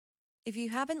If you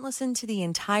haven't listened to the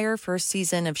entire first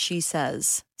season of She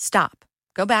Says, stop,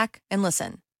 go back and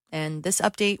listen, and this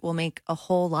update will make a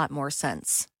whole lot more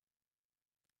sense.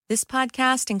 This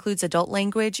podcast includes adult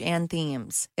language and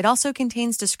themes. It also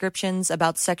contains descriptions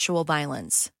about sexual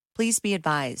violence. Please be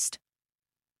advised.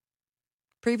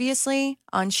 Previously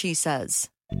on She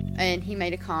Says. And he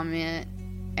made a comment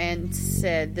and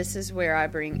said, "This is where I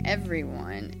bring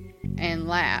everyone," and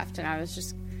laughed, and I was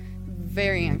just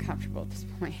very uncomfortable at this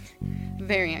point.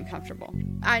 Very uncomfortable.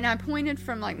 And I pointed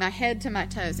from like my head to my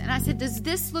toes, and I said, "Does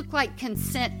this look like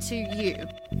consent to you?"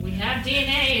 We have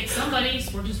DNA. It's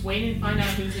somebody's. We're just waiting to find out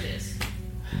whose it is.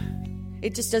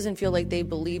 It just doesn't feel like they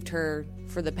believed her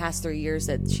for the past 3 years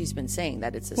that she's been saying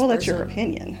that it's this Well, person. that's your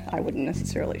opinion. I wouldn't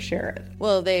necessarily share it.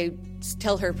 Well, they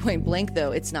tell her point blank,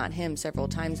 though, it's not him several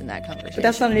times in that conversation. But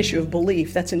that's not an issue of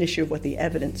belief. That's an issue of what the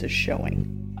evidence is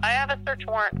showing. I have a search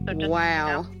warrant, so just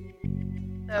Wow.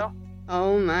 so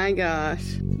Oh my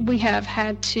gosh. We have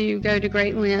had to go to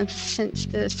great lengths since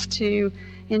this to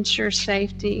ensure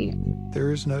safety.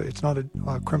 It's not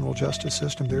a criminal justice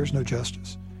system. There is no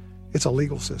justice. It's a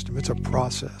legal system. It's a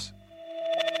process.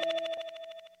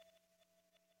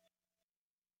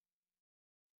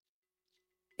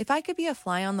 If I could be a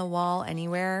fly on the wall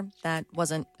anywhere that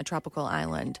wasn't a tropical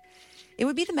island, it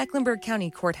would be the Mecklenburg County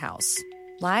Courthouse.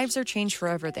 Lives are changed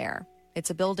forever there. It's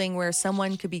a building where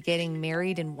someone could be getting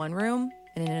married in one room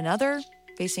and in another,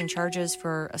 facing charges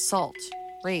for assault,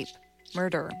 rape,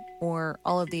 murder, or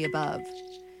all of the above.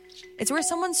 It's where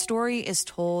someone's story is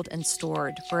told and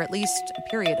stored for at least a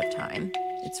period of time.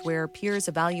 It's where peers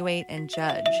evaluate and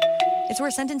judge. It's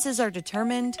where sentences are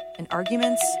determined and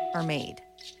arguments are made.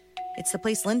 It's the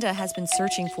place Linda has been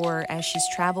searching for as she's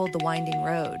traveled the winding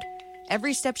road.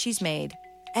 Every step she's made,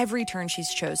 every turn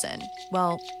she's chosen,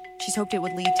 well, she's hoped it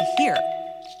would lead to here.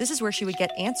 This is where she would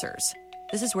get answers.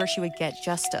 This is where she would get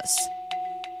justice.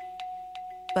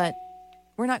 But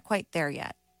we're not quite there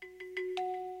yet.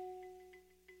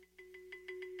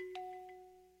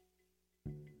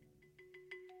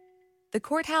 The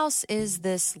courthouse is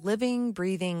this living,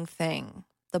 breathing thing.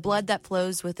 The blood that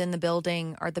flows within the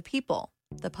building are the people,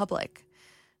 the public.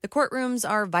 The courtrooms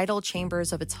are vital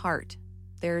chambers of its heart.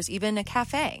 There's even a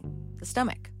cafe, the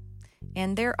stomach.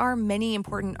 And there are many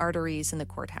important arteries in the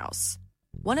courthouse.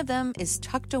 One of them is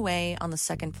tucked away on the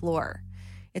second floor.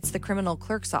 It's the criminal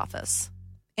clerk's office.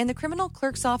 And the criminal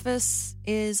clerk's office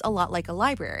is a lot like a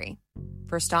library.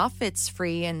 First off, it's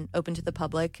free and open to the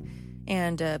public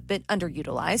and a bit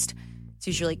underutilized. It's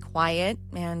usually quiet,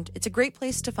 and it's a great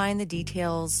place to find the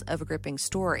details of a gripping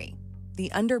story,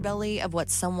 the underbelly of what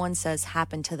someone says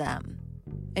happened to them.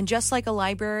 And just like a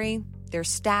library, there's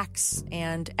stacks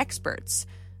and experts.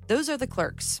 Those are the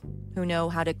clerks who know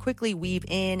how to quickly weave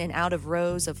in and out of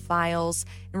rows of files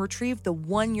and retrieve the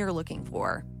one you're looking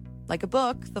for. Like a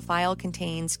book, the file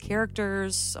contains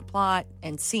characters, a plot,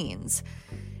 and scenes.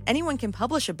 Anyone can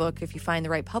publish a book if you find the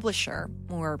right publisher,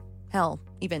 or hell,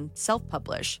 even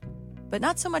self-publish. But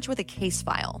not so much with a case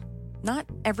file. Not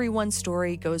everyone's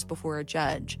story goes before a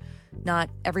judge. Not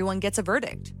everyone gets a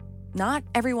verdict. Not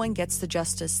everyone gets the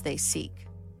justice they seek.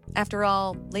 After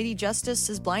all, Lady Justice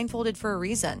is blindfolded for a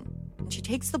reason, and she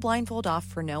takes the blindfold off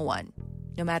for no one,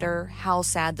 no matter how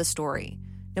sad the story,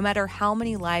 no matter how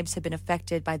many lives have been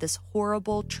affected by this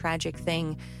horrible, tragic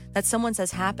thing that someone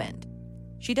says happened.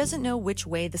 She doesn't know which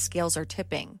way the scales are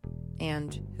tipping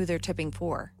and who they're tipping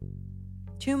for.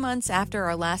 2 months after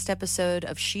our last episode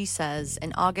of She Says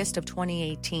in August of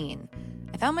 2018,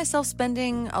 I found myself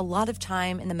spending a lot of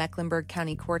time in the Mecklenburg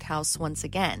County Courthouse once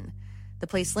again, the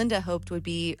place Linda hoped would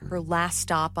be her last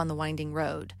stop on the winding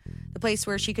road, the place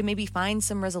where she could maybe find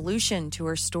some resolution to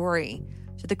her story,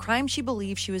 to the crime she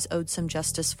believed she was owed some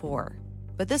justice for.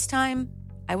 But this time,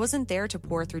 I wasn't there to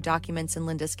pore through documents in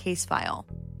Linda's case file.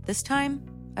 This time,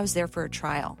 I was there for a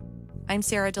trial. I'm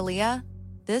Sarah D'Elia.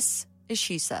 This is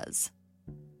She Says.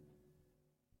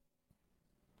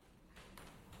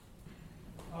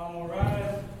 All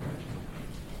right.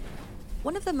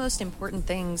 One of the most important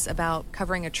things about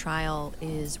covering a trial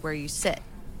is where you sit.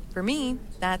 For me,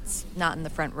 that's not in the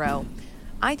front row.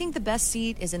 I think the best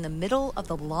seat is in the middle of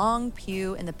the long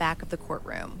pew in the back of the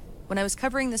courtroom. When I was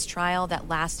covering this trial that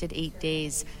lasted 8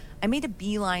 days, I made a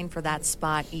beeline for that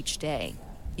spot each day.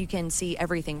 You can see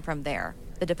everything from there.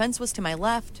 The defense was to my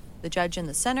left, the judge in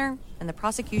the center, and the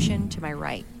prosecution to my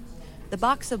right. The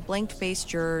box of blank-faced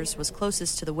jurors was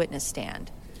closest to the witness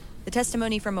stand. The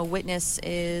testimony from a witness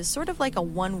is sort of like a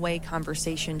one-way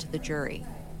conversation to the jury.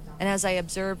 And as I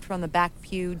observed from the back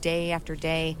pew day after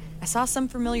day, I saw some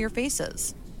familiar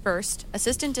faces. First,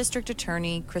 Assistant District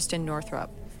Attorney Kristen Northrup.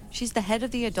 She's the head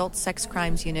of the Adult Sex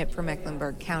Crimes Unit for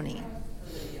Mecklenburg County.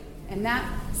 And that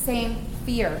same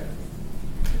fear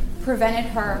prevented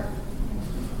her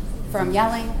from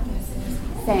yelling,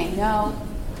 saying no,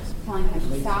 telling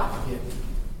him to stop.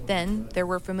 Then there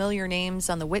were familiar names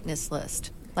on the witness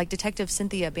list, like Detective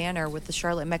Cynthia Banner with the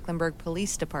Charlotte-Mecklenburg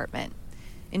Police Department.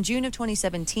 In June of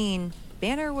 2017,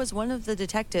 Banner was one of the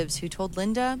detectives who told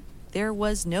Linda there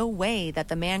was no way that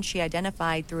the man she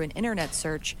identified through an internet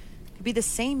search could be the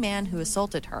same man who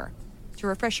assaulted her. To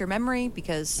refresh your memory,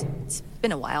 because it's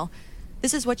been a while,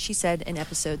 this is what she said in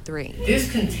episode 3.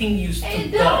 This continues to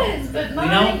It go. does, but we Mom,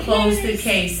 don't you close gotta the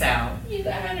case out. You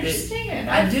gotta understand.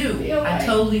 I do. feel I like-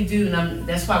 totally do, and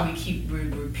that's why we keep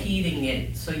repeating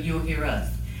it so you'll hear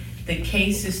us. The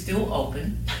case is still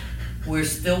open. We're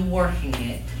still working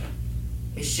it.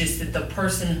 It's just that the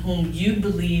person whom you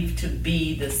believe to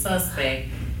be the suspect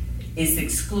is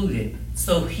excluded,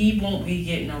 so he won't be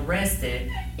getting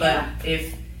arrested. But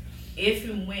if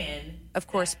and when, Of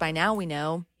course, by now we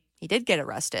know he did get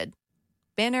arrested.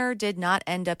 Banner did not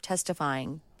end up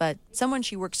testifying, but someone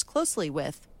she works closely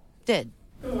with did.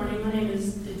 Good morning. My name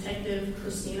is Detective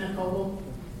Christina Kogel.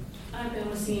 I've been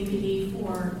with CMPD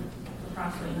for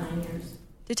approximately 9 years.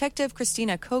 Detective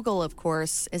Christina Kogel, of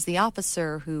course, is the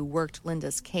officer who worked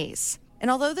Linda's case. And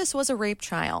although this was a rape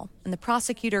trial, and the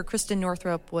prosecutor, Kristen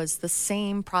Northrup, was the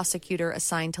same prosecutor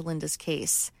assigned to Linda's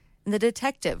case, and the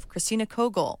detective, Christina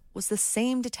Kogel, was the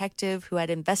same detective who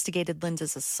had investigated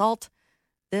Linda's assault,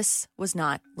 this was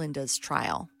not Linda's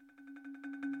trial.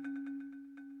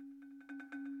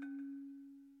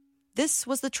 This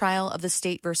was the trial of the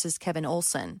state versus Kevin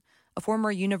Olson, a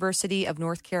former University of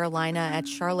North Carolina at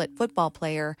Charlotte football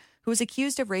player who was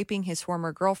accused of raping his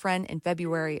former girlfriend in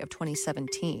February of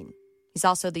 2017. He's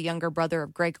also the younger brother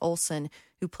of Greg Olson,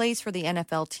 who plays for the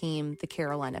NFL team, the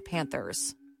Carolina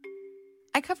Panthers.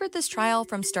 I covered this trial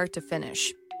from start to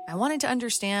finish. I wanted to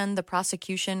understand the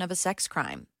prosecution of a sex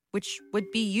crime, which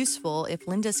would be useful if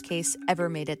Linda's case ever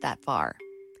made it that far.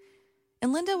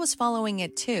 And Linda was following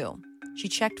it too. She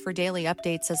checked for daily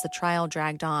updates as the trial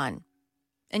dragged on.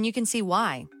 And you can see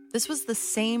why. This was the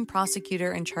same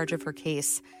prosecutor in charge of her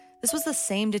case. This was the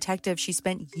same detective she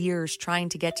spent years trying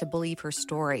to get to believe her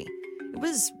story. It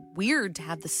was weird to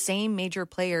have the same major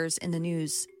players in the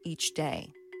news each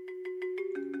day.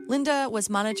 Linda was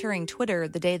monitoring Twitter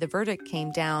the day the verdict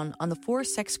came down on the 4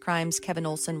 sex crimes Kevin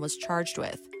Olson was charged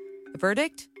with. The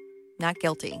verdict? Not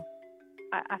guilty.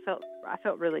 I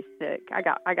felt really sick. I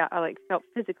felt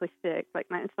physically sick.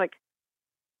 It's like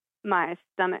my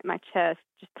stomach, my chest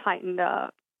just tightened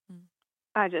up.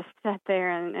 I just sat there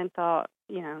and thought,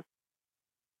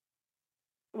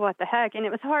 what the heck? And it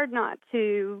was hard not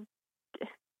to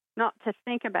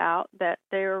think about that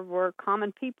there were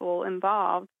common people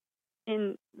involved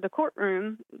in the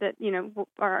courtroom that,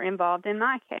 are involved in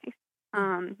my case.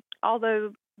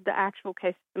 Although the actual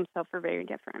cases themselves are very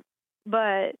different.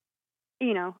 But,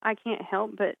 I can't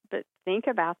help but think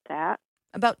about that.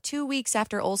 About 2 weeks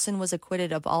after Olson was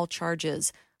acquitted of all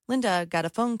charges, Linda got a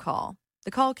phone call.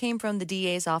 The call came from the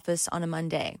DA's office on a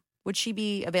Monday. Would she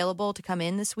be available to come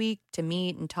in this week to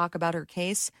meet and talk about her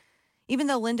case? Even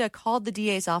though Linda called the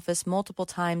DA's office multiple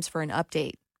times for an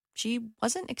update, she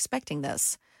wasn't expecting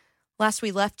this. Last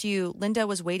we left you, Linda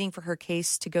was waiting for her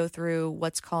case to go through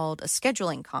what's called a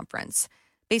scheduling conference.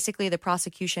 Basically, the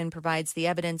prosecution provides the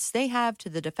evidence they have to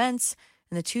the defense,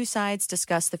 and the two sides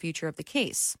discuss the future of the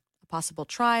case, a possible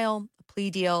trial, a plea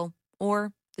deal,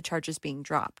 or the charges being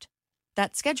dropped.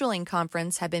 That scheduling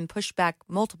conference had been pushed back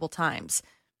multiple times.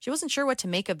 She wasn't sure what to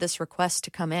make of this request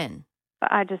to come in.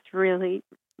 But I just really,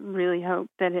 really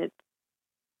hope that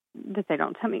they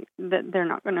don't tell me that they're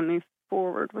not going to move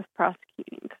forward with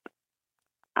prosecuting.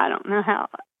 I don't know how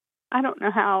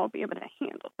I'll be able to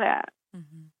handle that.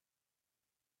 Mm-hmm.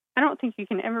 I don't think you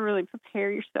can ever really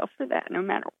prepare yourself for that, no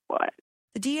matter what.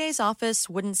 The DA's office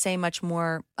wouldn't say much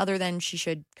more other than she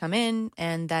should come in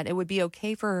and that it would be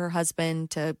okay for her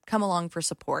husband to come along for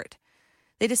support.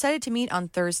 They decided to meet on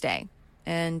Thursday,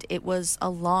 and it was a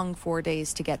long 4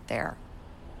 days to get there.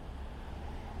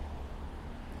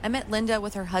 I met Linda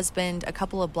with her husband a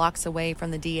couple of blocks away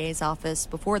from the DA's office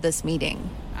before this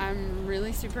meeting. I'm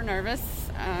really super nervous.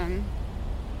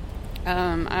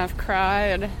 I've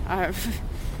cried. I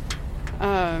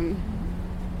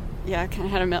kind of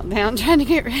had a meltdown trying to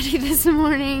get ready this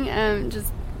morning.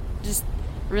 Just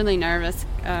really nervous.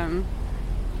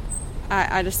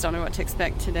 I just don't know what to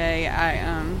expect today.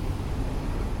 I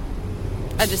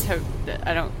just hope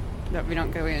that we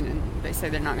don't go in and they say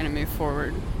they're not going to move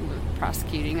forward with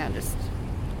prosecuting. I just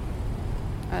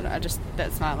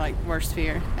that's my worst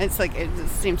fear. It's it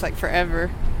just seems like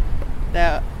forever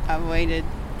that I've waited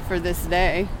for this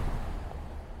day.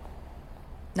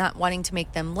 Not wanting to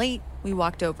make them late, we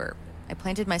walked over. I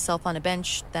planted myself on a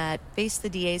bench that faced the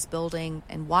DA's building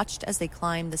and watched as they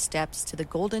climbed the steps to the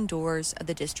golden doors of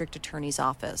the district attorney's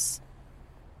office.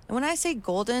 And when I say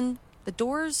golden, the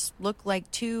doors look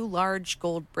like 2 large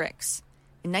gold bricks.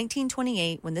 In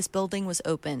 1928, when this building was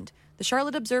opened, the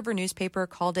Charlotte Observer newspaper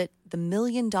called it the $1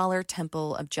 Million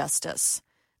Temple of Justice.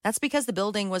 That's because the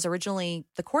building was originally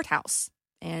the courthouse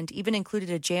and even included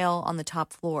a jail on the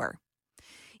top floor.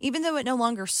 Even though it no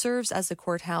longer serves as a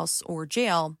courthouse or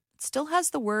jail, it still has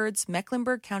the words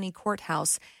Mecklenburg County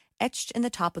Courthouse etched in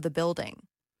the top of the building.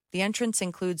 The entrance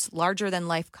includes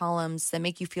larger-than-life columns that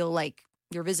make you feel like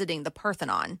you're visiting the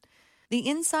Parthenon. The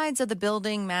insides of the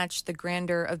building match the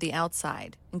grandeur of the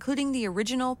outside, including the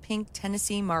original pink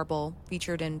Tennessee marble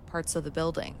featured in parts of the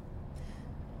building.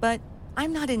 But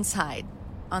I'm not inside.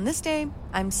 On this day,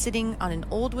 I'm sitting on an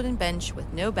old wooden bench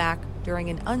with no back during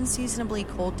an unseasonably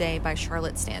cold day by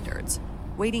Charlotte standards,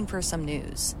 waiting for some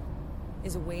news.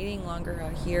 Is waiting longer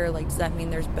out here, like, does that mean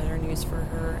there's better news for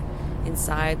her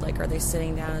inside? Like, are they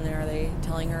sitting down in there? Are they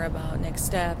telling her about next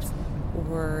steps?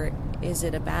 Or is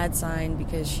it a bad sign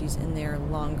because she's in there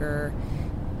longer?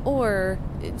 Or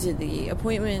did the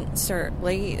appointment start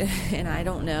late and I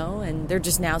don't know, and they're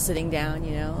just now sitting down,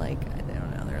 you know? Like, I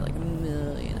don't know. There are like a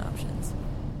million options.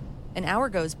 An hour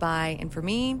goes by, and for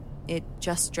me, it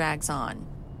just drags on.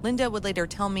 Linda would later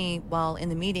tell me while in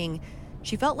the meeting,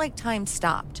 she felt like time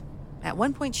stopped. At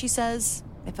one point, she says,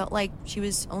 it felt like she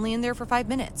was only in there for 5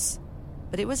 minutes.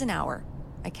 But it was an hour.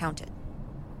 I counted.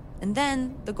 And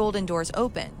then the golden doors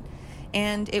opened.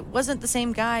 And it wasn't the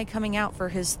same guy coming out for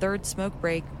his third smoke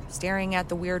break, staring at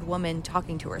the weird woman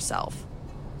talking to herself.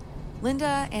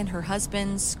 Linda and her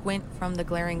husband squint from the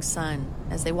glaring sun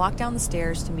as they walk down the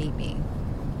stairs to meet me.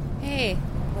 Hey,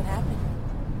 what happened?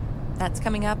 That's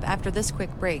coming up after this quick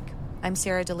break. I'm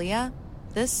Sarah D'Elia.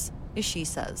 This is She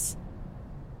Says.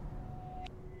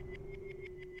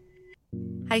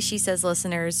 Hi, She Says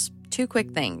listeners. 2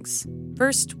 quick things.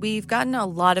 First, we've gotten a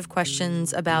lot of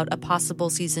questions about a possible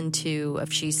season 2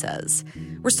 of She Says.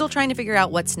 We're still trying to figure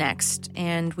out what's next,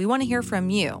 and we want to hear from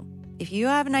you. If you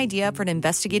have an idea for an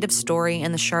investigative story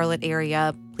in the Charlotte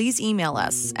area, please email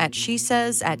us at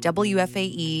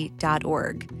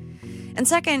shesays@wfae.org. And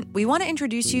second, we want to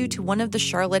introduce you to one of the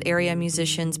Charlotte area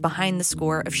musicians behind the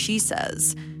score of She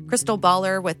Says, Crystal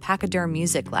Baller with Pachyderm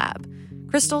Music Lab.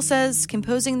 Crystal says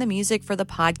composing the music for the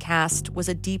podcast was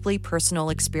a deeply personal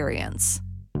experience.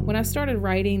 When I started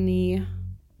writing the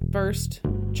first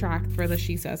track for the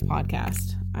She Says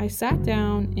podcast, I sat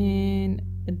down in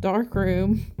a dark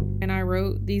room and I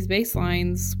wrote these bass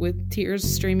lines with tears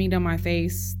streaming down my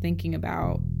face, thinking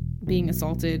about being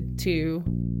assaulted too.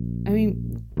 I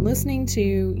mean, listening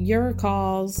to your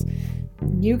calls,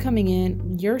 you coming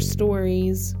in, your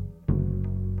stories,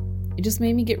 it just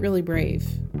made me get really brave.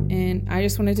 And I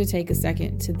just wanted to take a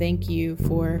second to thank you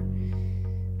for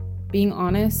being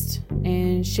honest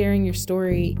and sharing your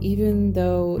story, even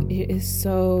though it is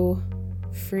so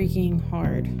freaking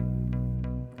hard.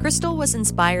 Crystal was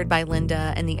inspired by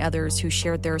Linda and the others who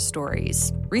shared their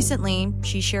stories. Recently,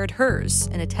 she shared hers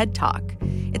in a TED Talk.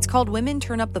 It's called Women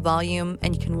Turn Up the Volume,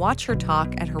 and you can watch her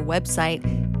talk at her website,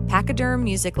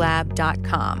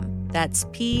 pachydermmusiclab.com. That's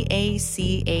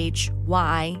PACHYDERM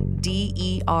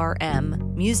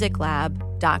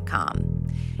musiclab.com.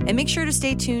 And make sure to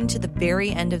stay tuned to the very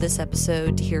end of this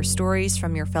episode to hear stories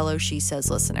from your fellow She Says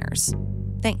listeners.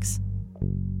 Thanks.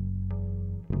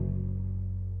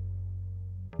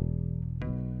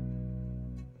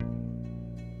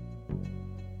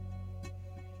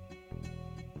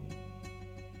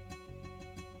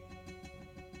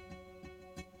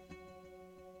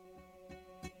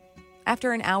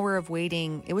 After an hour of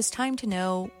waiting, it was time to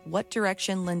know what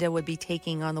direction Linda would be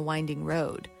taking on the winding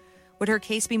road. Would her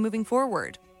case be moving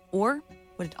forward, or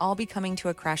would it all be coming to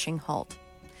a crashing halt?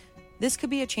 This could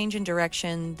be a change in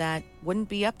direction that wouldn't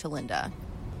be up to Linda.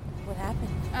 What happened?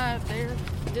 They're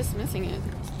dismissing it.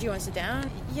 Do you want to sit down?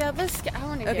 Yeah, I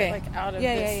want to get out of this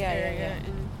area.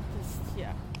 And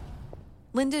just,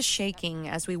 Linda's shaking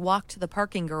as we walk to the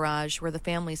parking garage where the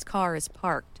family's car is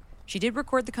parked. She did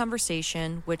record the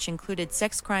conversation, which included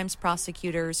sex crimes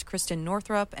prosecutors Kristen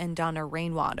Northrup and Donna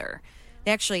Rainwater.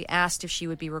 They actually asked if she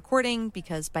would be recording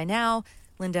because by now,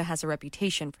 Linda has a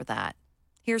reputation for that.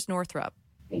 Here's Northrup.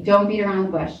 Don't beat around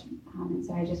the bush. And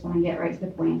so I just want to get right to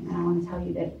the point. And I want to tell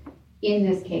you that in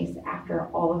this case, after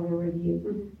all of the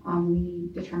review, we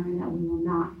determined that we will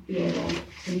not be able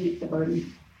to meet the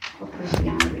burden of proof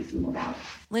beyond a reasonable doubt.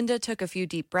 Linda took a few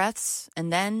deep breaths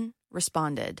and then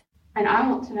responded. And I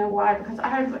want to know why, because I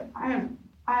have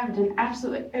done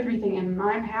absolutely everything in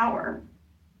my power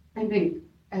and been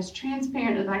as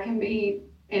transparent as I can be,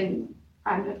 and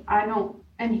I don't,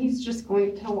 and he's just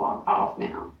going to walk off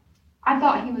now. I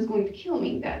thought he was going to kill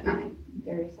me that night. I'm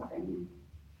very sorry,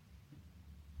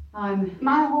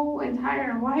 my whole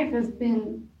entire life has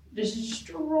been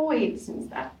destroyed since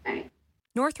that night.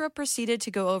 Northrup proceeded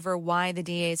to go over why the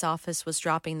DA's office was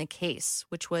dropping the case,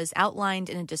 which was outlined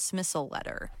in a dismissal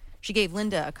letter. She gave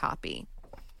Linda a copy.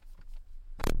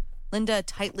 Linda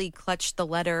tightly clutched the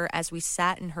letter as we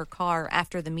sat in her car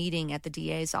after the meeting at the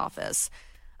DA's office.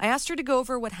 I asked her to go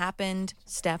over what happened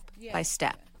step by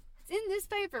step. It's in this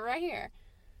paper right here.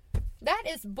 That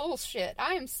is bullshit.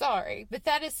 I am sorry, but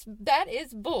that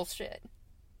is bullshit.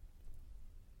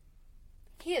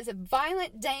 He is a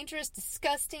violent, dangerous,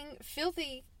 disgusting,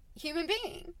 filthy human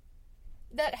being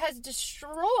that has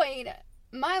destroyed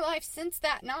my life since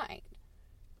that night.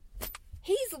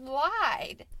 He's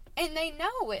lied, and they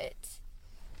know it,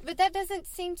 but that doesn't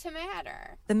seem to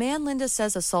matter. The man Linda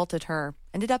says assaulted her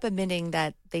ended up admitting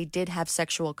that they did have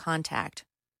sexual contact,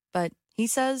 but he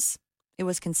says it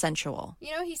was consensual.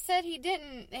 You know, he said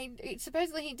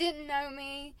supposedly he didn't know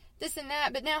me, this and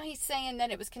that, but now he's saying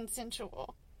that it was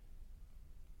consensual.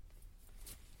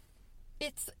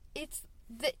 It's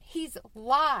that he's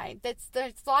lied.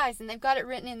 There's lies, and they've got it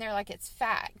written in there like it's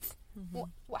facts. Mm-hmm.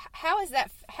 How is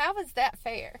that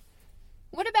fair?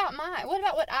 What about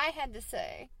what I had to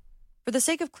say? For the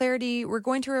sake of clarity, we're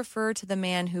going to refer to the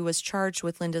man who was charged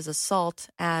with Linda's assault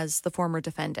as the former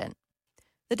defendant.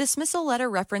 The dismissal letter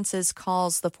references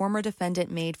calls the former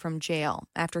defendant made from jail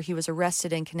after he was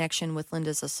arrested in connection with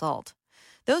Linda's assault.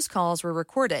 Those calls were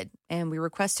recorded, and we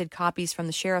requested copies from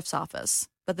the sheriff's office,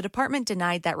 but the department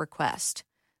denied that request.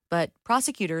 But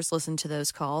prosecutors listened to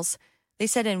those calls. They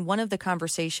said in one of the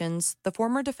conversations, the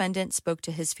former defendant spoke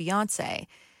to his fiancée,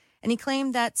 and he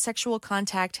claimed that sexual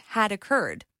contact had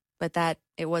occurred, but that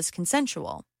it was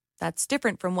consensual. That's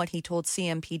different from what he told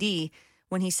CMPD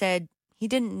when he said he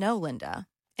didn't know Linda.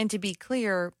 And to be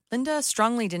clear, Linda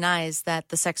strongly denies that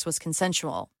the sex was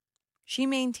consensual. She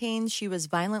maintains she was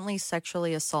violently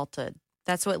sexually assaulted.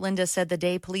 That's what Linda said the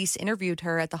day police interviewed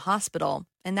her at the hospital,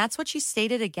 and that's what she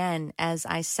stated again as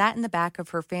I sat in the back of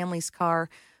her family's car,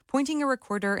 pointing a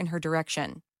recorder in her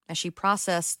direction, as she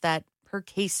processed that her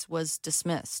case was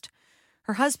dismissed.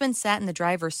 Her husband sat in the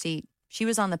driver's seat. She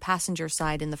was on the passenger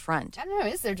side in the front. I don't know,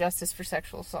 is there justice for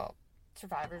sexual assault?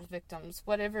 Survivors, victims,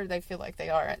 whatever they feel like they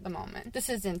are at the moment. This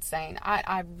is insane.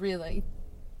 I'd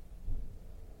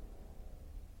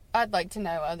like to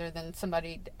know, other than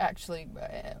somebody actually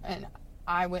an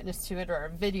eyewitness to it or a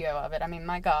video of it. I mean,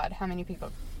 my God, how many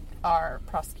people are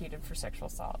prosecuted for sexual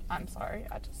assault? I'm sorry,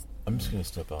 I'm just going to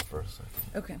step out for a second.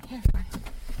 Okay. Yeah, fine.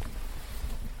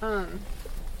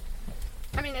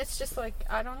 I mean, it's just like,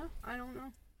 I don't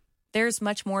know. There's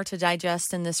much more to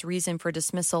digest in this reason for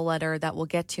dismissal letter that we'll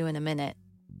get to in a minute.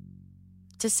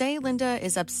 To say Linda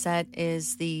is upset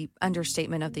is the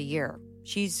understatement of the year.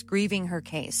 She's grieving her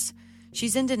case.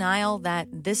 She's in denial that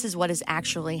this is what is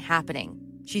actually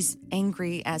happening. She's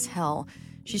angry as hell.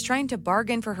 She's trying to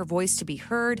bargain for her voice to be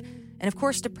heard, and of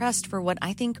course depressed for what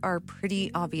I think are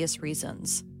pretty obvious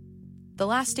reasons. The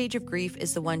last stage of grief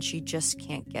is the one she just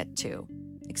can't get to: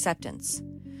 acceptance.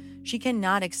 She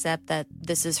cannot accept that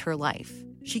this is her life.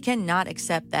 She cannot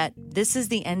accept that this is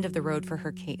the end of the road for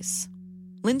her case.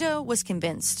 Linda was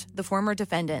convinced the former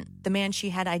defendant, the man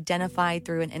she had identified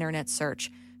through an internet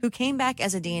search, who came back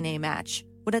as a DNA match,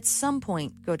 would at some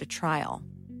point go to trial.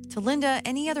 To Linda,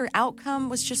 any other outcome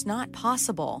was just not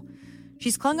possible.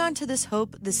 She's clung on to this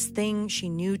hope, this thing she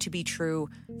knew to be true,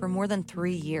 for more than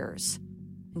 3 years.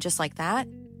 And just like that,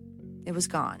 it was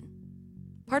gone.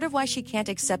 Part of why she can't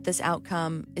accept this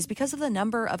outcome is because of the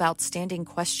number of outstanding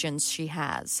questions she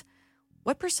has.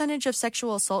 What percentage of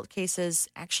sexual assault cases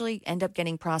actually end up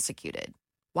getting prosecuted?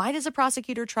 Why does a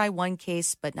prosecutor try one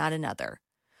case but not another?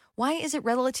 Why is it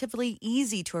relatively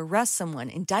easy to arrest someone,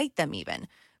 indict them even,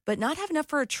 but not have enough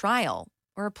for a trial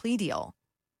or a plea deal?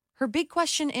 Her big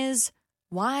question is,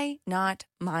 why not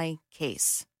my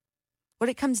case? What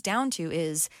it comes down to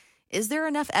is there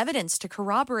enough evidence to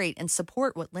corroborate and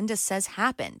support what Linda says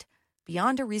happened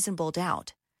beyond a reasonable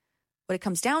doubt? What it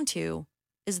comes down to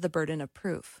is the burden of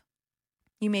proof.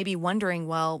 You may be wondering,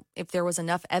 well, if there was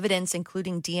enough evidence,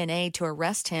 including DNA, to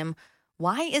arrest him,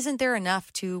 why isn't there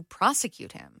enough to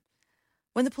prosecute him?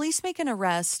 When the police make an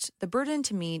arrest, the burden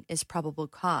to meet is probable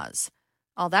cause.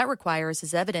 All that requires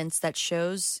is evidence that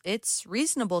shows it's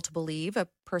reasonable to believe a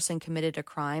person committed a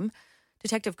crime.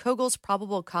 Detective Kogel's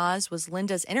probable cause was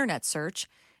Linda's internet search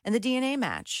and the DNA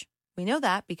match. We know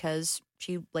that because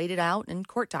she laid it out in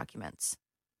court documents.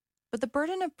 But the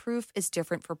burden of proof is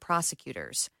different for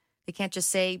prosecutors. They can't just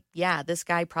say, yeah, this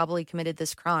guy probably committed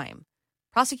this crime.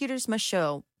 Prosecutors must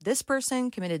show this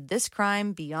person committed this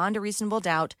crime beyond a reasonable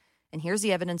doubt, and here's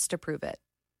the evidence to prove it.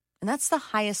 And that's the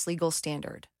highest legal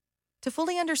standard. To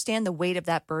fully understand the weight of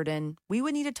that burden, we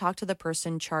would need to talk to the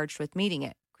person charged with meeting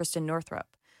it, Kristen Northrup,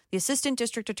 the assistant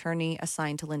district attorney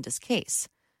assigned to Linda's case.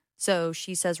 So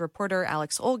she says reporter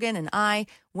Alex Olgin and I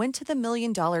went to the $1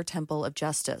 Million Temple of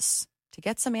Justice to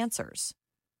get some answers.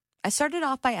 I started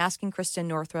off by asking Kristen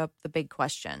Northrup the big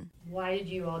question. Why did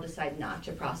you all decide not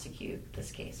to prosecute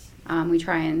this case? We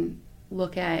try and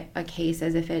look at a case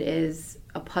as if it is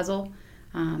a puzzle.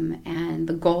 And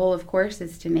the goal, of course,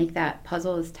 is to make that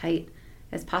puzzle as tight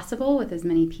as possible with as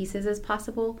many pieces as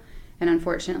possible. And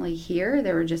unfortunately here,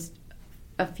 there were just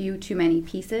a few too many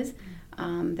pieces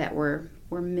that were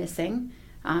missing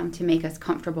to make us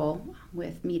comfortable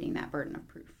with meeting that burden of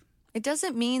proof. It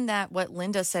doesn't mean that what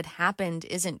Linda said happened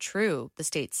isn't true, the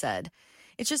state said.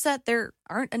 It's just that there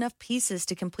aren't enough pieces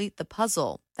to complete the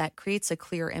puzzle that creates a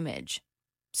clear image.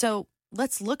 So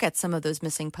let's look at some of those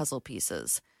missing puzzle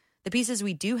pieces. The pieces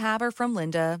we do have are from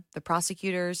Linda, the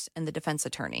prosecutors, and the defense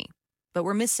attorney. But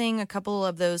we're missing a couple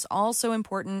of those also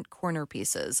important corner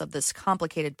pieces of this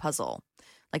complicated puzzle,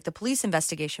 like the police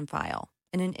investigation file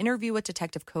and an interview with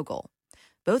Detective Kogel,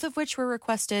 both of which were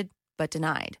requested but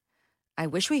denied. I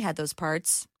wish we had those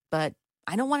parts, but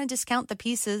I don't want to discount the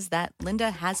pieces that Linda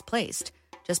has placed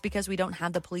just because we don't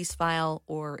have the police file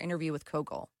or interview with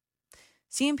Kogel.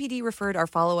 CMPD referred our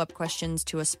follow-up questions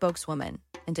to a spokeswoman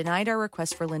and denied our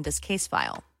request for Linda's case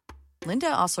file.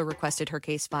 Linda also requested her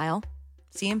case file.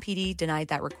 CMPD denied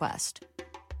that request.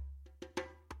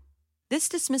 This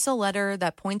dismissal letter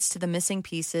that points to the missing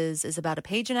pieces is about 1.5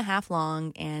 pages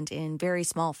long and in very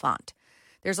small font.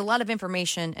 There's a lot of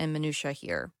information and minutia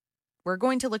here. We're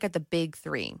going to look at the big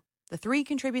three, the three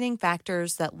contributing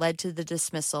factors that led to the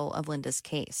dismissal of Linda's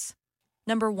case.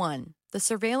 Number 1, the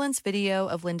surveillance video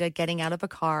of Linda getting out of a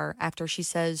car after she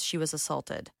says she was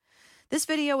assaulted. This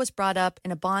video was brought up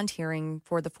in a bond hearing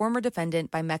for the former defendant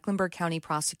by Mecklenburg County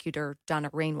prosecutor Donna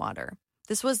Rainwater.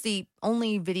 This was the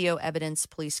only video evidence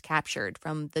police captured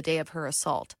from the day of her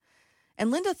assault. And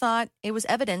Linda thought it was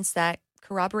evidence that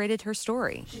corroborated her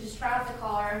story. She described the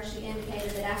car. She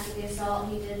indicated that after the assault,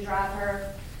 he did drive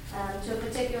her to a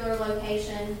particular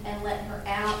location and let her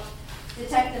out.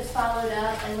 Detectives followed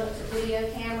up and looked at video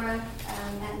camera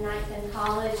at Ninth and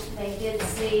College. They did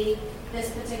see this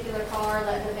particular car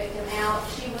let the victim out.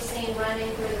 She was seen running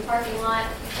through the parking lot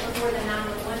before the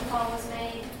 911 call was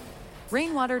made.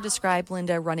 Rainwater described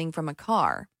Linda running from a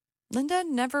car. Linda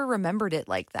never remembered it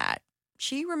like that.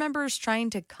 She remembers trying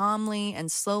to calmly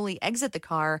and slowly exit the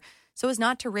car so as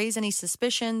not to raise any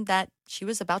suspicion that she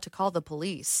was about to call the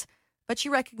police. But she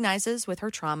recognizes with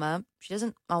her trauma, she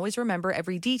doesn't always remember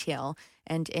every detail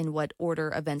and in what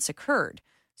order events occurred.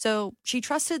 So she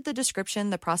trusted the description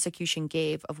the prosecution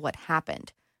gave of what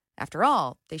happened. After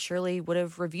all, they surely would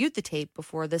have reviewed the tape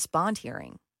before this bond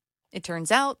hearing. It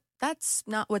turns out that's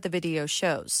not what the video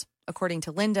shows. According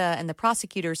to Linda and the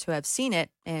prosecutors who have seen it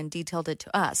and detailed it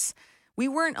to us, we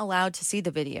weren't allowed to see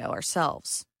the video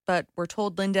ourselves, but we're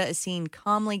told Linda is seen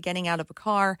calmly getting out of a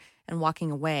car and walking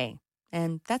away.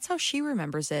 And that's how she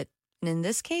remembers it. And in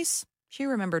this case, she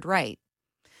remembered right.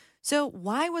 So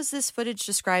why was this footage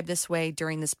described this way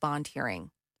during this bond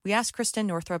hearing? We asked Kristen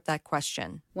Northrup that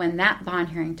question. When that bond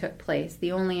hearing took place,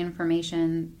 the only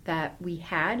information that we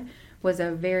had was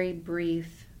a very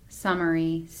brief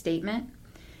summary statement.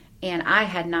 And I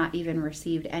had not even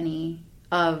received any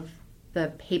of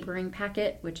the papering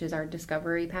packet, which is our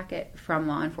discovery packet, from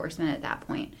law enforcement at that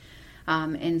point.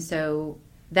 And so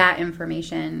that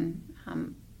information,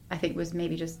 I think, was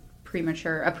maybe just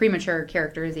a premature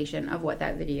characterization of what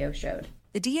that video showed.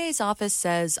 The DA's office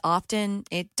says often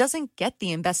it doesn't get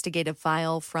the investigative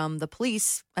file from the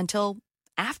police until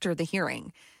after the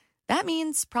hearing. That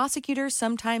means prosecutors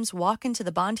sometimes walk into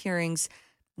the bond hearings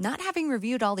not having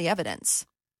reviewed all the evidence.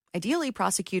 Ideally,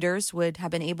 prosecutors would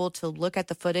have been able to look at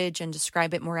the footage and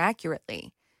describe it more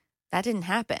accurately. That didn't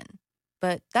happen.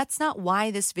 But that's not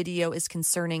why this video is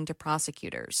concerning to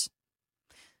prosecutors.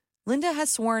 Linda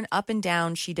has sworn up and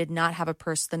down she did not have a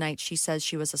purse the night she says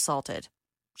she was assaulted.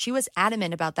 She was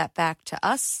adamant about that fact to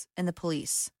us and the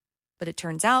police. But it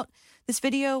turns out this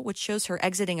video, which shows her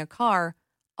exiting a car,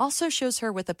 also shows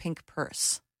her with a pink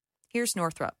purse. Here's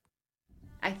Northrup.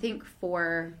 I think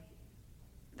for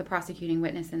the prosecuting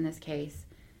witness in this case,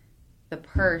 the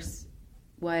purse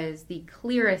was the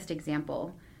clearest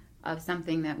example of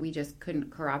something that we just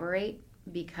couldn't corroborate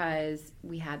because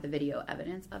we had the video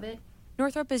evidence of it.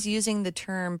 Northrup is using the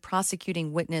term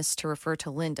prosecuting witness to refer to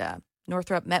Linda.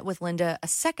 Northrup met with Linda a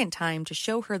second time to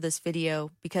show her this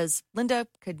video because Linda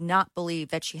could not believe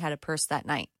that she had a purse that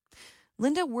night.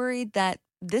 Linda worried that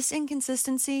this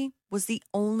inconsistency was the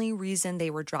only reason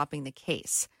they were dropping the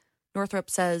case. Northrup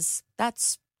says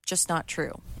that's just not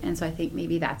true. And so I think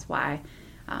maybe that's why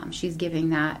she's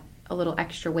giving that a little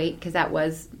extra weight,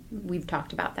 because we've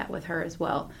talked about that with her as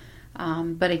well.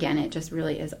 But again, it just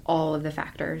really is all of the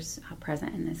factors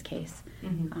present in this case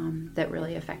that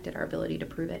really affected our ability to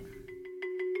prove it.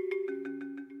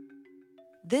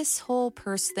 This whole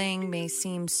purse thing may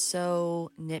seem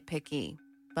so nitpicky,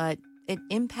 but it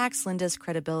impacts Linda's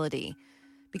credibility.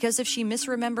 Because if she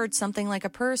misremembered something like a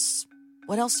purse,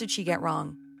 what else did she get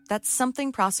wrong? That's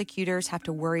something prosecutors have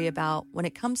to worry about when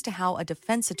it comes to how a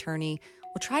defense attorney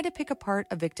will try to pick apart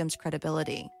a victim's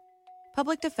credibility.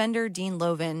 Public defender Dean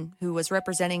Loven, who was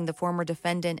representing the former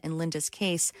defendant in Linda's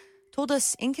case, told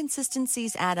us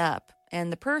inconsistencies add up, and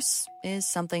the purse is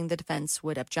something the defense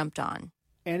would have jumped on.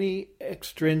 Any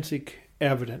extrinsic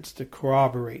evidence that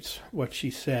corroborates what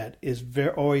she said is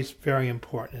always very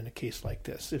important in a case like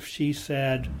this. If she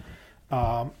said,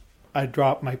 I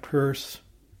dropped my purse,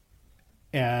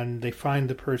 and they find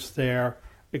the purse there,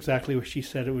 exactly what she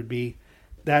said it would be,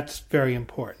 that's very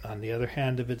important. On the other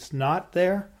hand, if it's not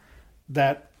there,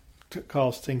 that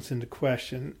calls things into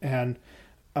question. And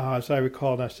as I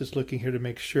recall, and I was just looking here to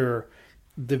make sure,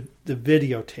 the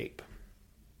videotape,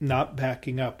 not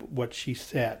backing up what she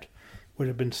said, would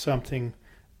have been something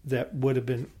that would have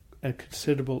been a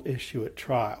considerable issue at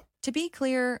trial. To be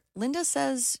clear, Linda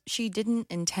says she didn't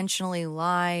intentionally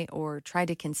lie or try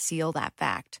to conceal that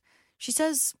fact. She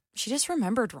says she just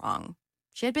remembered wrong.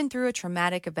 She had been through a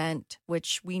traumatic event,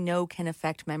 which we know can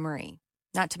affect memory.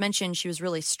 Not to mention she was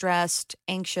really stressed,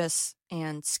 anxious,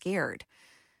 and scared.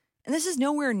 And this is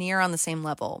nowhere near on the same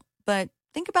level, but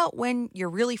think about when you're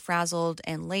really frazzled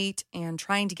and late and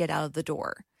trying to get out of the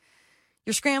door.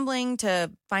 You're scrambling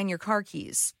to find your car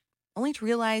keys, only to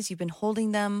realize you've been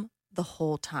holding them the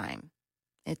whole time.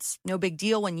 It's no big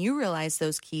deal when you realize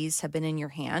those keys have been in your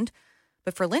hand,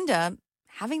 but for Linda,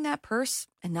 having that purse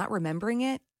and not remembering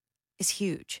it is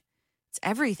huge. It's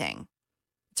everything.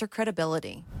 It's her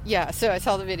credibility. Yeah, so I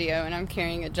saw the video, and I'm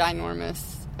carrying a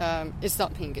ginormous, it's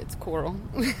not pink, it's coral,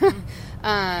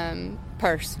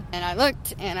 purse. And I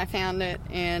looked, and I found it,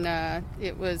 and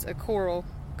it was a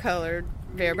coral-colored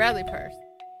Vera Bradley purse.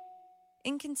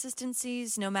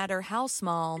 Inconsistencies, no matter how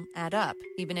small, add up,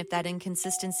 even if that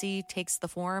inconsistency takes the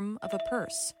form of a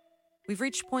purse. We've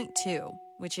reached point 2,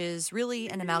 which is really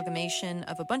an amalgamation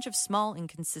of a bunch of small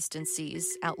inconsistencies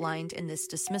outlined in this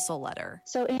dismissal letter.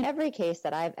 So in every case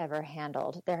that I've ever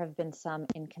handled, there have been some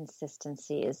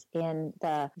inconsistencies in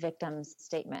the victim's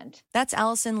statement. That's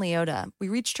Allison Leota. We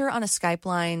reached her on a Skype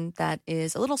line that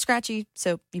is a little scratchy,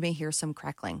 so you may hear some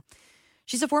crackling.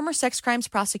 She's a former sex crimes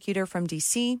prosecutor from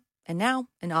D.C., and now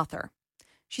an author.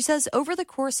 She says over the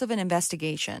course of an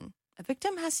investigation, a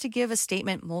victim has to give a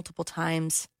statement multiple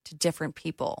times to different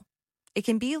people. It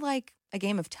can be like a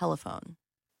game of telephone.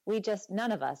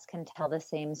 None of us can tell the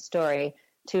same story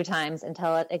 2 times and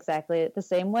tell it exactly the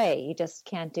same way. You just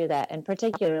can't do that. And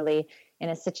particularly in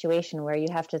a situation where you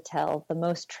have to tell the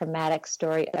most traumatic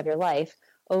story of your life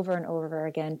over and over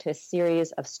again to a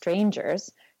series of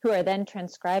strangers who are then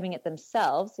transcribing it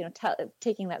themselves,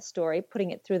 taking that story, putting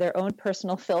it through their own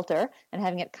personal filter and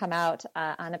having it come out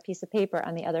on a piece of paper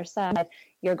on the other side,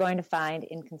 you're going to find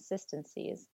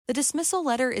inconsistencies. The dismissal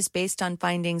letter is based on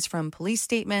findings from police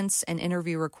statements and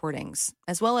interview recordings,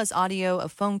 as well as audio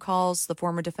of phone calls the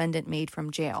former defendant made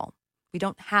from jail. We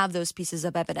don't have those pieces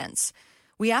of evidence.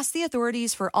 We asked the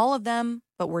authorities for all of them,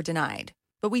 but were denied.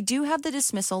 But we do have the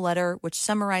dismissal letter, which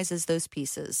summarizes those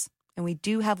pieces. And we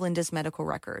do have Linda's medical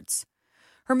records.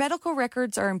 Her medical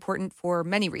records are important for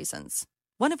many reasons,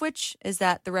 one of which is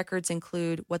that the records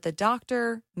include what the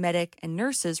doctor, medic, and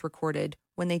nurses recorded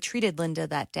when they treated Linda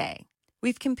that day.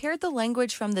 We've compared the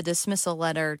language from the dismissal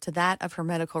letter to that of her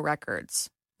medical records.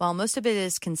 While most of it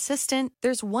is consistent,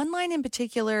 there's one line in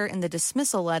particular in the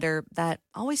dismissal letter that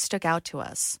always stuck out to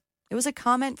us. It was a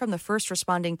comment from the first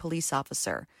responding police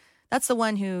officer. That's the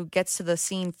one who gets to the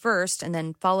scene first and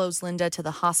then follows Linda to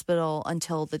the hospital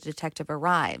until the detective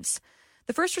arrives.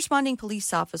 The first responding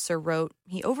police officer wrote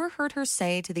he overheard her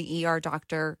say to the ER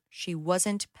doctor she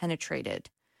wasn't penetrated.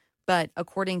 But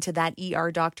according to that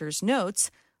ER doctor's notes,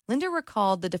 Linda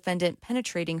recalled the defendant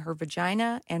penetrating her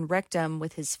vagina and rectum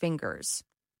with his fingers,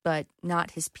 but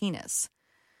not his penis.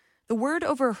 The word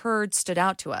overheard stood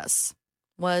out to us.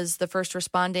 Was the first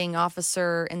responding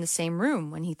officer in the same room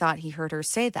when he thought he heard her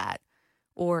say that?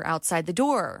 Or outside the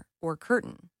door or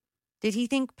curtain? Did he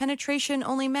think penetration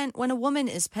only meant when a woman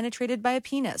is penetrated by a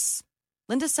penis?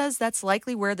 Linda says that's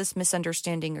likely where this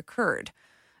misunderstanding occurred.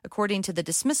 According to the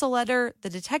dismissal letter, the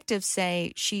detectives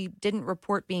say she didn't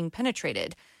report being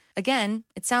penetrated. Again,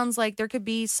 it sounds like there could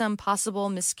be some possible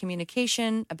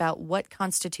miscommunication about what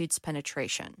constitutes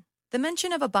penetration. The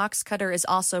mention of a box cutter is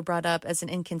also brought up as an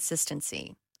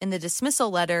inconsistency. In the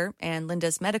dismissal letter and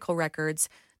Linda's medical records,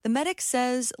 the medic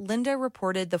says Linda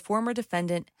reported the former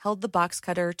defendant held the box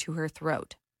cutter to her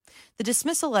throat. The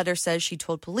dismissal letter says she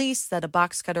told police that a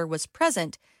box cutter was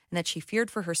present and that she feared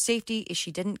for her safety if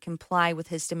she didn't comply with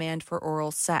his demand for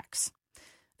oral sex.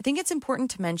 I think it's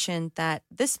important to mention that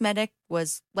this medic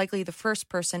was likely the first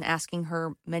person asking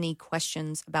her many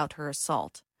questions about her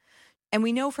assault. And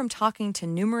we know from talking to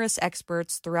numerous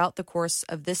experts throughout the course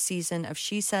of this season of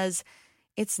She Says,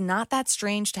 it's not that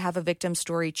strange to have a victim's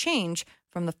story change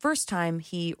from the first time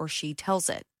he or she tells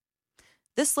it.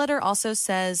 This letter also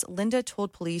says Linda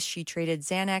told police she traded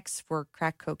Xanax for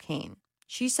crack cocaine.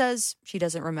 She says she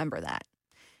doesn't remember that.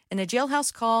 In a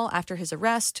jailhouse call after his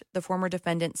arrest, the former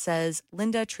defendant says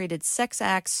Linda traded sex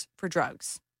acts for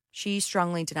drugs. She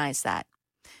strongly denies that.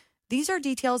 These are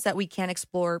details that we can't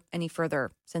explore any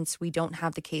further since we don't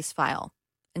have the case file.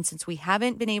 And since we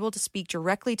haven't been able to speak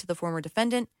directly to the former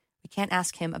defendant, we can't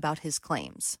ask him about his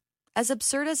claims. As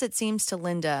absurd as it seems to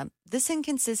Linda, this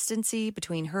inconsistency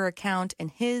between her account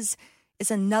and his is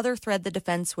another thread the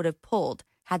defense would have pulled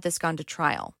had this gone to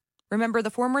trial. Remember, the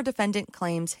former defendant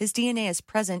claims his DNA is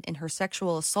present in her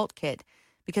sexual assault kit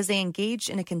because they engaged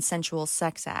in a consensual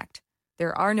sex act.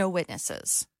 There are no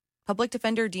witnesses. Public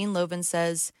Defender Dean Loven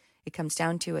says it comes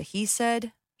down to a he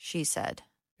said, she said.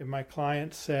 If my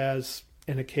client says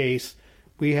in a case,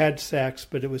 we had sex,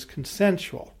 but it was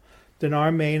consensual, then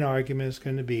our main argument is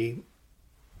going to be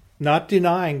not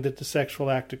denying that the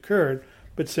sexual act occurred,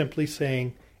 but simply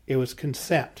saying it was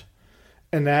consent.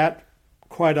 And that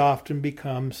quite often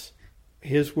becomes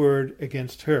his word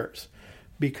against hers,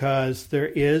 because there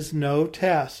is no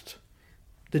test.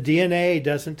 The DNA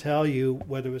doesn't tell you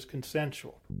whether it was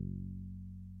consensual.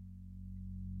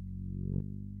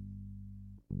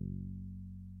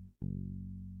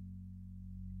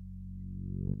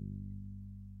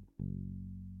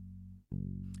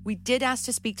 We did ask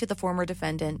to speak to the former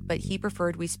defendant, but he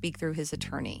preferred we speak through his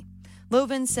attorney.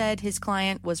 Loven said his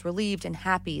client was relieved and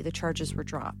happy the charges were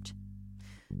dropped.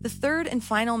 The third and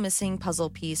final missing puzzle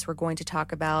piece we're going to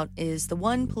talk about is the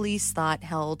one police thought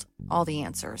held all the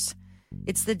answers.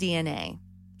 It's the DNA.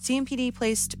 CMPD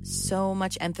placed so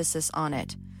much emphasis on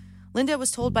it. Linda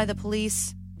was told by the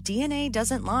police, DNA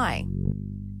doesn't lie.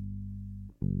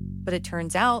 But it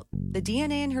turns out the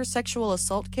DNA in her sexual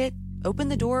assault kit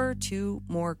opened the door to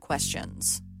more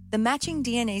questions. The matching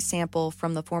DNA sample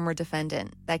from the former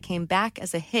defendant that came back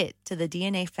as a hit to the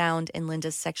DNA found in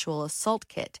Linda's sexual assault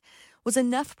kit was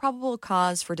enough probable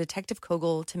cause for Detective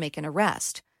Kogel to make an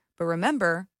arrest. But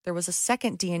remember, there was a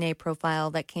second DNA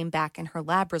profile that came back in her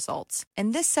lab results.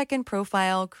 And this second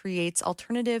profile creates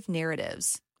alternative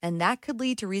narratives, and that could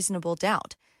lead to reasonable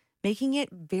doubt, making it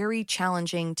very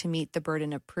challenging to meet the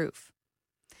burden of proof.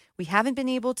 We haven't been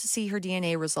able to see her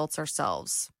DNA results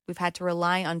ourselves. We've had to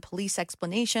rely on police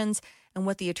explanations and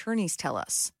what the attorneys tell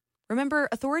us. Remember,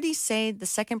 authorities say the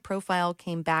second profile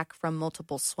came back from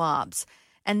multiple swabs,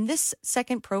 and this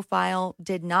second profile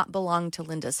did not belong to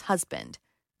Linda's husband.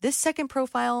 This second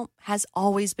profile has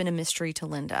always been a mystery to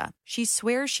Linda. She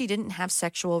swears she didn't have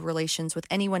sexual relations with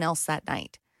anyone else that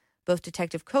night. Both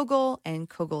Detective Kogel and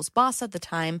Kogel's boss at the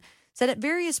time said at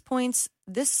various points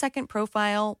this second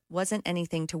profile wasn't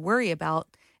anything to worry about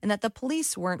and that the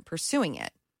police weren't pursuing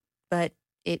it. But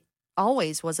it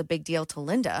always was a big deal to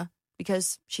Linda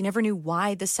because she never knew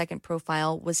why the second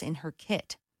profile was in her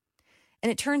kit.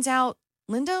 And it turns out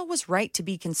Linda was right to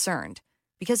be concerned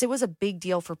because it was a big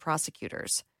deal for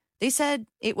prosecutors. They said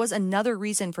it was another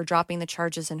reason for dropping the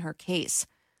charges in her case,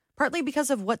 partly because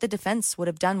of what the defense would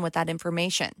have done with that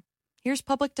information. Here's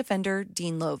Public Defender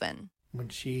Dean Loven. When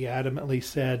she adamantly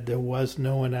said there was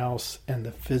no one else and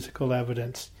the physical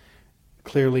evidence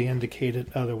clearly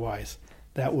indicated otherwise,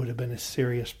 that would have been a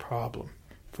serious problem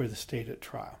for the state at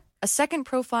trial. A second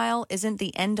profile isn't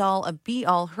the end-all of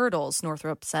be-all hurdles,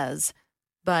 Northrup says,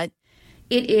 but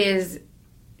it is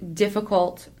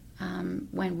difficult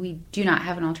when we do not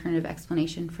have an alternative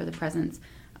explanation for the presence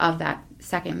of that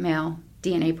second male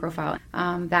DNA profile.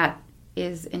 That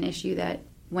is an issue that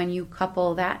when you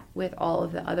couple that with all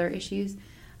of the other issues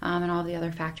and all the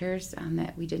other factors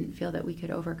that we didn't feel that we could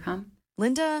overcome.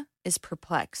 Linda is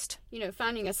perplexed.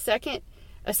 Finding a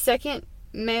second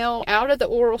male out of the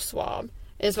oral swab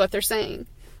is what they're saying.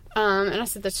 And I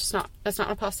said, that's not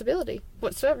a possibility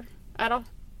whatsoever at all.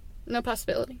 No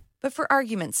possibility. But for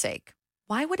argument's sake,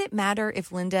 Why would it matter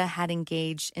if Linda had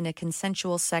engaged in a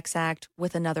consensual sex act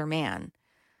with another man?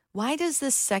 Why does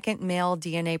this second male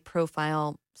DNA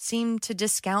profile seem to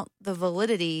discount the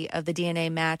validity of the DNA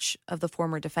match of the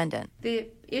former defendant? The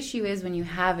issue is when you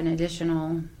have an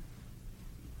additional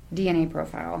DNA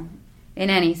profile in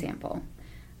any sample,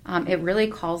 it really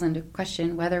calls into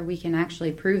question whether we can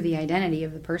actually prove the identity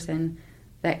of the person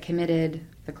that committed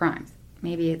the crimes.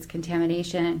 Maybe it's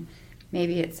contamination,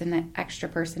 maybe it's an extra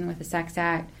person with a sex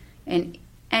act, and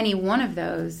any one of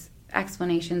those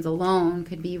explanations alone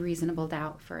could be reasonable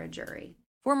doubt for a jury.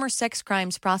 Former sex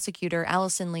crimes prosecutor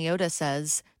Allison Leota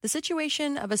says the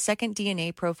situation of a second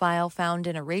DNA profile found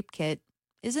in a rape kit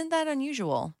isn't that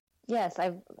unusual. Yes,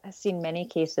 I've seen many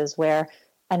cases where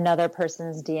another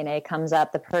person's DNA comes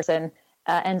up. The person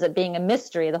ends up being a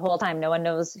mystery the whole time. No one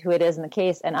knows who it is in the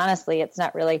case. And honestly, it's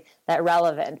not really that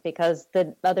relevant because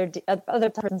the other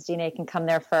person's DNA can come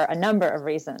there for a number of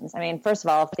reasons. I mean, first of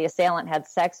all, if the assailant had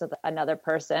sex with another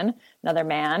person, another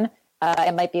man,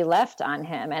 it might be left on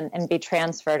him and be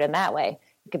transferred in that way.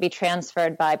 It could be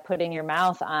transferred by putting your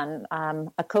mouth on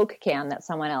a Coke can that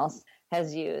someone else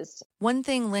has used. One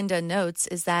thing Linda notes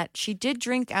is that she did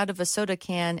drink out of a soda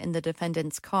can in the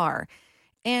defendant's car,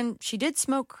 and she did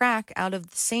smoke crack out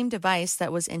of the same device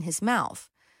that was in his mouth.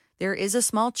 There is a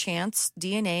small chance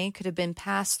DNA could have been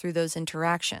passed through those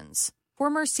interactions.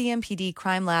 Former CMPD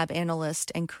crime lab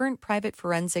analyst and current private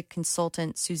forensic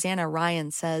consultant Susanna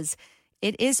Ryan says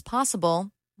it is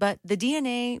possible, but the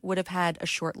DNA would have had a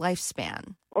short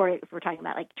lifespan. Or if we're talking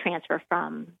about like transfer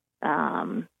from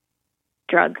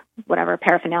drug, whatever,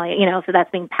 paraphernalia, so that's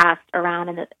being passed around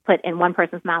and put in one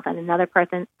person's mouth and another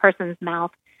person's mouth.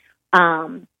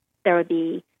 There would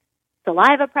be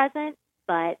saliva present,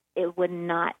 but it would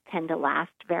not tend to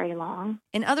last very long.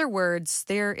 In other words,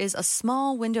 there is a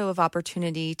small window of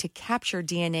opportunity to capture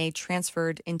DNA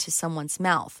transferred into someone's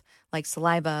mouth, like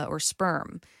saliva or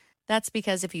sperm. That's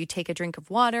because if you take a drink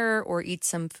of water or eat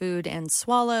some food and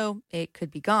swallow, it could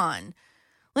be gone.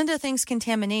 Linda thinks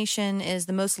contamination is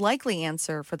the most likely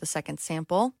answer for the second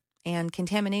sample, and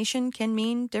contamination can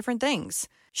mean different things.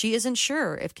 She isn't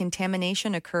sure if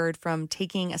contamination occurred from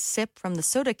taking a sip from the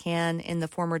soda can in the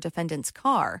former defendant's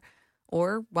car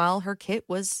or while her kit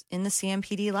was in the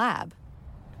CMPD lab.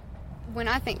 When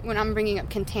I'm bringing up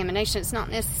contamination, it's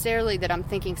not necessarily that I'm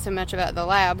thinking so much about the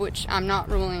lab, which I'm not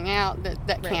ruling out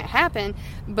that can't happen,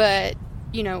 but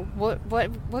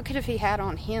what could have he had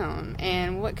on him,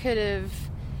 and what could have,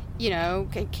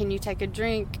 can you take a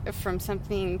drink from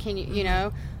something? Can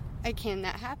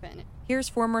that happen? Here's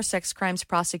former sex crimes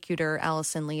prosecutor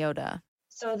Allison Leota.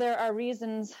 So there are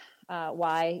reasons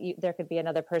why there could be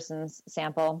another person's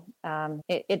sample.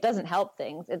 It doesn't help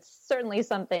things. It's certainly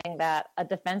something that a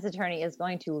defense attorney is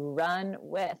going to run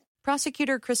with.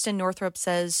 Prosecutor Kristen Northrup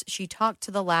says she talked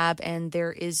to the lab and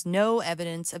there is no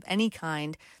evidence of any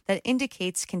kind that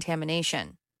indicates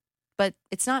contamination. But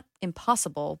it's not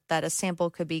impossible that a sample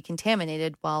could be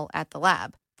contaminated while at the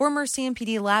lab. Former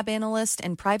CMPD lab analyst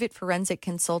and private forensic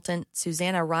consultant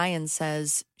Susanna Ryan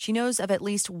says she knows of at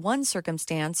least one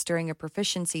circumstance during a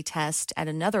proficiency test at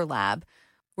another lab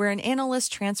where an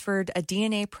analyst transferred a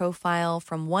DNA profile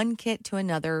from one kit to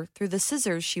another through the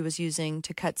scissors she was using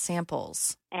to cut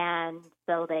samples. And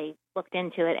so they looked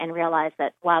into it and realized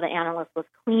that while the analyst was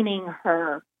cleaning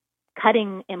her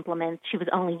cutting implements, she was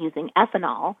only using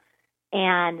ethanol,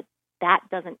 and that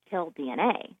doesn't kill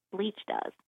DNA. Bleach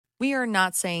does. We are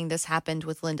not saying this happened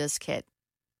with Linda's kit.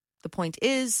 The point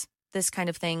is, this kind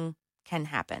of thing can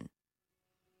happen.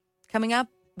 Coming up,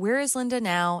 where is Linda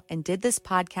now, and did this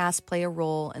podcast play a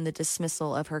role in the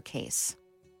dismissal of her case?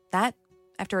 That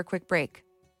after a quick break.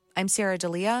 I'm Sarah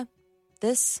D'Elia.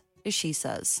 This is She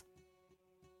Says.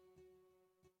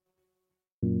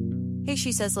 Hey,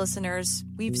 She Says listeners,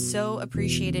 we've so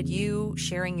appreciated you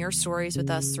sharing your stories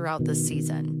with us throughout this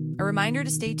season. A reminder to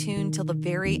stay tuned till the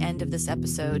very end of this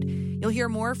episode. You'll hear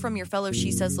more from your fellow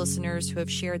She Says listeners who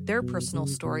have shared their personal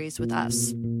stories with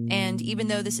us. And even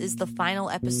though this is the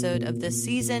final episode of this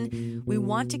season, we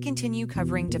want to continue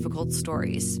covering difficult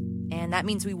stories. And that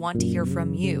means we want to hear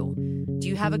from you. Do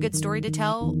you have a good story to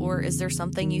tell, or is there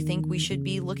something you think we should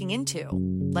be looking into?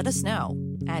 Let us know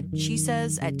at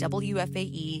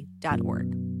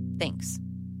shesays@wfae.org. Thanks.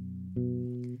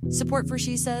 Support for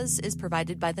She Says is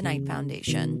provided by the Knight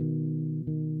Foundation.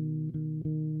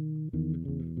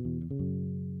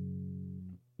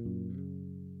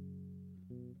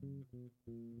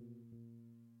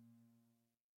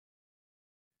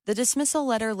 The dismissal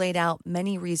letter laid out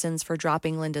many reasons for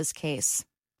dropping Linda's case,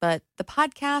 but the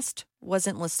podcast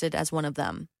wasn't listed as one of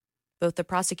them. Both the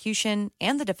prosecution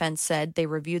and the defense said they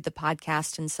reviewed the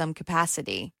podcast in some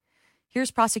capacity. Here's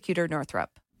Prosecutor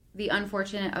Northrup. The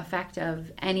unfortunate effect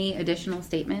of any additional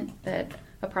statement that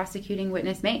a prosecuting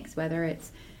witness makes, whether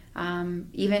it's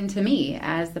even to me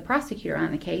as the prosecutor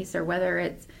on the case, or whether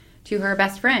it's to her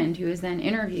best friend who is then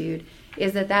interviewed,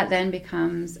 is that then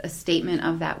becomes a statement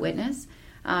of that witness,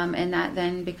 and that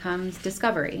then becomes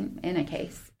discovery in a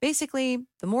case. Basically,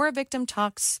 the more a victim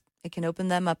talks, it can open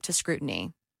them up to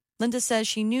scrutiny. Linda says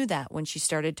she knew that when she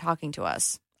started talking to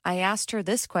us. I asked her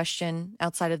this question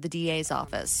outside of the DA's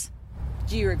office.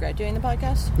 Do you regret doing the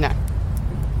podcast? No.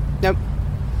 Nope.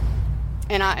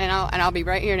 And I'll be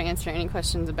right here to answer any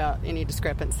questions about any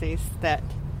discrepancies that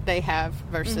they have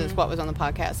versus what was on the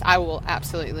podcast. I will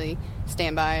absolutely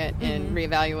stand by it and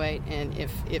reevaluate. And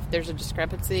if there's a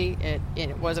discrepancy,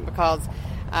 it wasn't because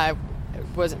I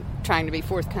wasn't trying to be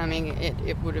forthcoming.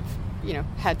 It would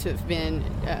have, had to have been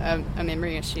a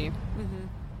memory issue.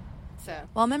 So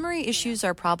while memory issues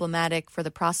are problematic for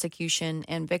the prosecution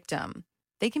and victim,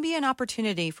 they can be an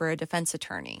opportunity for a defense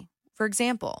attorney. For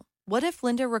example, what if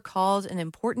Linda recalled an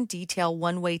important detail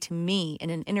one way to me in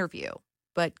an interview,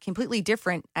 but completely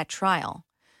different at trial?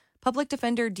 Public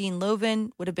Defender Dean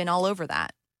Loven would have been all over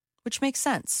that, which makes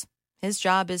sense. His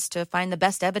job is to find the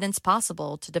best evidence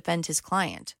possible to defend his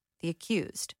client, the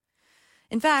accused.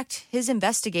 In fact, his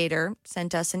investigator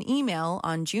sent us an email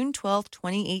on June 12,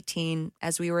 2018,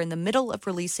 as we were in the middle of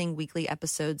releasing weekly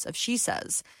episodes of She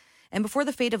Says, and before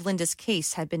the fate of Linda's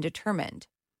case had been determined.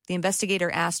 The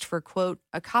investigator asked for, quote,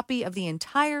 a copy of the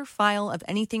entire file of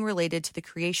anything related to the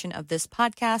creation of this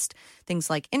podcast, things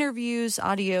like interviews,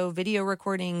 audio, video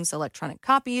recordings, electronic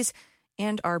copies,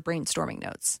 and our brainstorming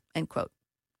notes, end quote.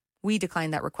 We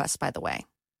declined that request, by the way.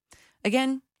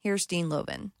 Again, here's Dean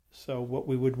Loven. So what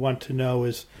we would want to know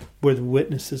is, were the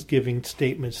witnesses giving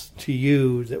statements to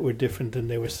you that were different than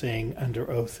they were saying under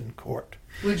oath in court?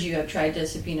 Would you have tried to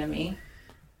subpoena me?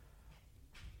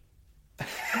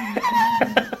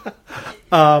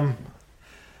 I'm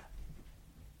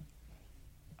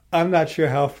not sure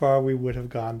how far we would have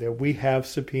gone there. We have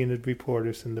subpoenaed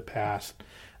reporters in the past,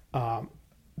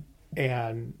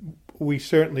 and we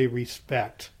certainly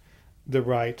respect the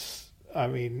rights. I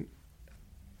mean,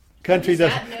 country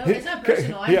does. No, it's not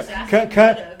personal. I'm just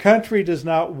asking. Country does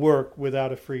not work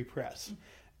without a free press,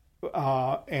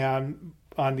 and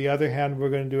on the other hand, we're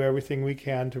going to do everything we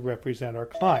can to represent our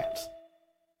clients.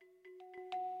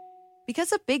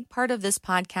 Because a big part of this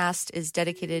podcast is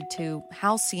dedicated to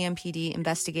how CMPD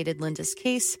investigated Linda's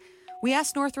case, we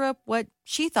asked Northrup what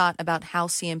she thought about how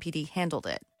CMPD handled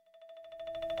it.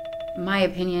 My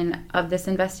opinion of this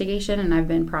investigation, and I've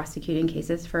been prosecuting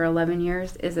cases for 11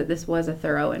 years, is that this was a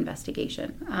thorough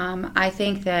investigation. I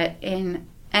think that in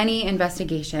any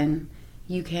investigation,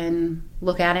 you can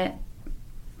look at it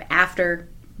after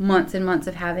months and months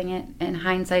of having it, and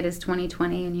hindsight is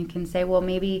 20/20, and you can say, well,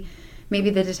 maybe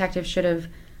the detective should have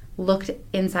looked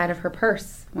inside of her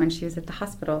purse when she was at the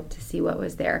hospital to see what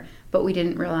was there. But we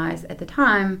didn't realize at the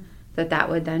time that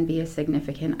would then be a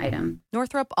significant item.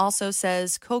 Northrup also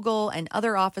says Kogel and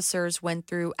other officers went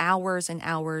through hours and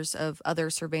hours of other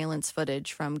surveillance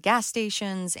footage from gas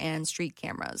stations and street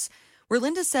cameras, where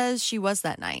Linda says she was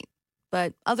that night.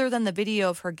 But other than the video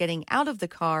of her getting out of the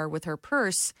car with her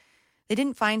purse, they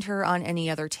didn't find her on any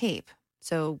other tape.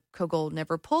 So Kogel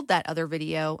never pulled that other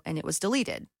video, and it was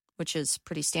deleted, which is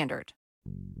pretty standard.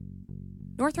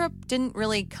 Northrup didn't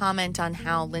really comment on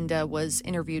how Linda was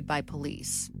interviewed by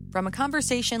police. From a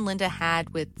conversation Linda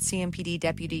had with CMPD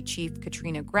Deputy Chief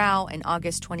Katrina Grau in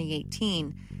August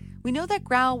 2018, we know that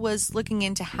Grau was looking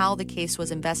into how the case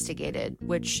was investigated,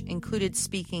 which included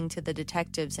speaking to the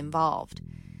detectives involved.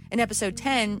 In episode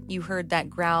 10, you heard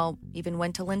that Grau even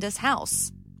went to Linda's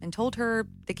house and told her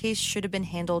the case should have been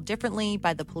handled differently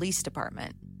by the police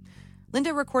department.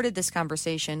 Linda recorded this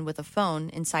conversation with a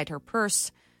phone inside her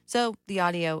purse, so the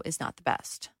audio is not the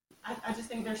best. I just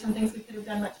think there's some things we could have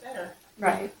done much better.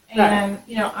 Right. And,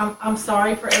 I'm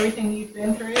sorry for everything you've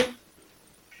been through,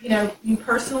 you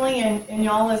personally and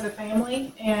y'all as a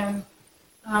family. And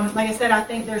like I said, I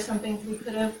think there's some things we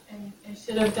could have and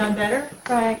should have done better.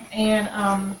 Right. And,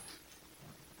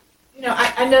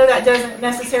 I know that doesn't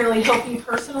necessarily help you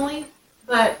personally,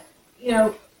 but,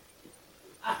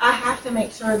 I have to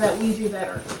make sure that we do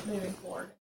better moving forward.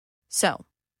 So,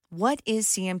 what is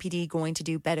CMPD going to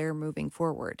do better moving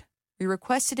forward? We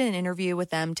requested an interview with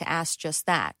them to ask just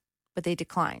that, but they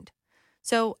declined.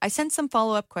 So I sent some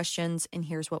follow-up questions, and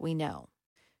here's what we know.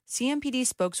 CMPD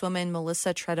spokeswoman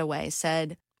Melissa Treadaway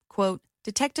said, quote,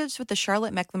 detectives with the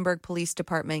Charlotte-Mecklenburg Police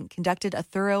Department conducted a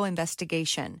thorough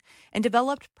investigation and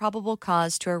developed probable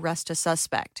cause to arrest a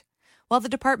suspect. While the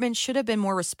department should have been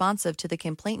more responsive to the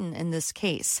complainant in this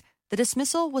case, the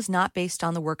dismissal was not based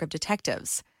on the work of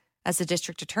detectives. As the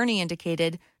district attorney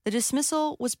indicated, the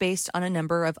dismissal was based on a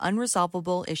number of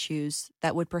unresolvable issues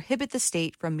that would prohibit the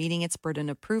state from meeting its burden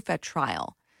of proof at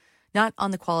trial, not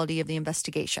on the quality of the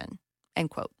investigation,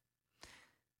 end quote.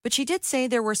 But she did say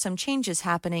there were some changes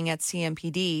happening at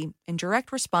CMPD in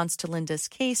direct response to Linda's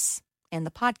case and the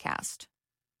podcast.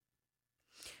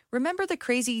 Remember the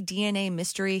crazy DNA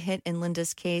mystery hit in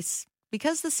Linda's case?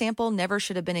 Because the sample never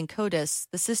should have been in CODIS,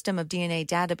 the system of DNA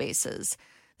databases,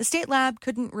 the state lab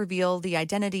couldn't reveal the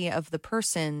identity of the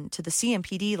person to the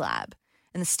CMPD lab,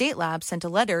 and the state lab sent a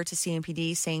letter to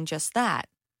CMPD saying just that.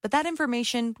 But that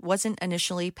information wasn't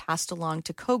initially passed along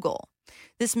to Kogel.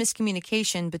 This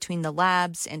miscommunication between the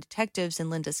labs and detectives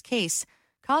in Linda's case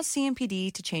caused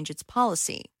CMPD to change its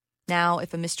policy. Now,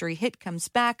 if a mystery hit comes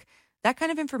back, that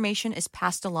kind of information is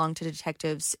passed along to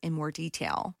detectives in more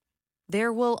detail.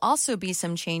 There will also be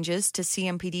some changes to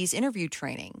CMPD's interview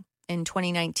training. In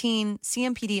 2019,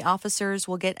 CMPD officers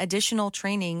will get additional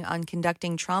training on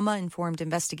conducting trauma-informed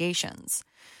investigations.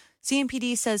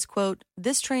 CMPD says, quote,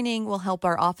 "This training will help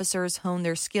our officers hone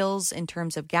their skills in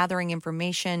terms of gathering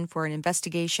information for an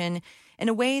investigation in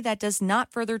a way that does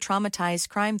not further traumatize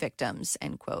crime victims,"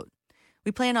 end quote.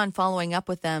 We plan on following up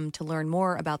with them to learn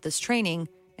more about this training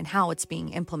and how it's being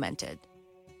implemented.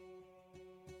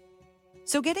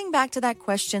 So getting back to that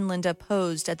question Linda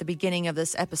posed at the beginning of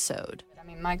this episode. I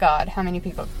mean, my God, how many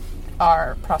people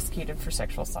are prosecuted for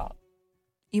sexual assault?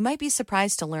 You might be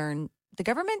surprised to learn the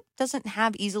government doesn't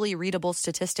have easily readable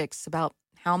statistics about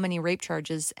how many rape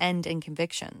charges end in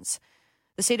convictions.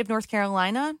 The state of North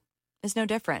Carolina is no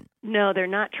different. No, they're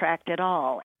not tracked at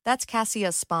all. That's Cassia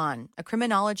Spahn, a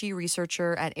criminology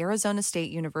researcher at Arizona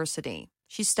State University.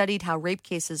 She studied how rape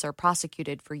cases are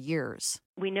prosecuted for years.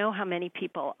 We know how many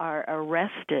people are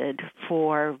arrested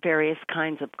for various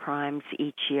kinds of crimes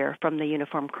each year from the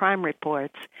Uniform Crime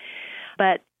Reports,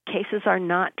 but cases are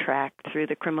not tracked through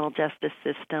the criminal justice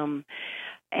system.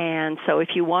 And so if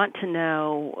you want to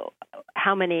know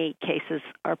how many cases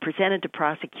are presented to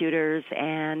prosecutors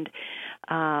and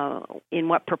in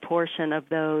what proportion of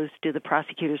those do the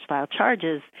prosecutors file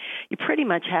charges, you pretty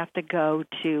much have to go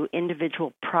to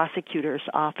individual prosecutors'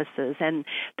 offices, and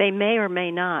they may or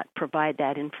may not provide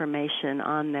that information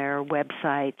on their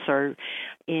websites or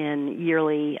in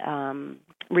yearly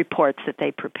reports that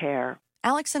they prepare.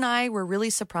 Alex and I were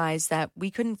really surprised that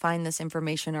we couldn't find this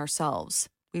information ourselves.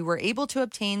 We were able to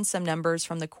obtain some numbers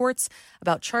from the courts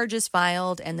about charges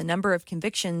filed and the number of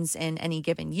convictions in any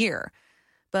given year.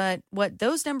 But what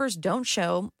those numbers don't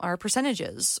show are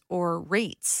percentages or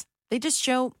rates. They just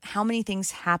show how many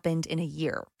things happened in a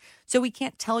year. So we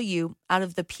can't tell you, out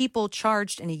of the people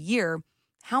charged in a year,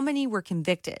 how many were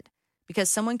convicted, because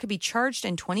someone could be charged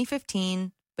in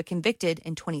 2015 but convicted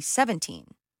in 2017.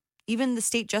 Even the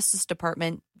state Justice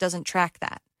Department doesn't track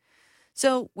that.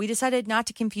 So we decided not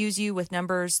to confuse you with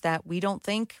numbers that we don't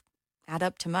think add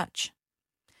up to much.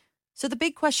 So the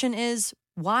big question is,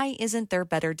 why isn't there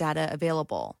better data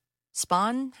available?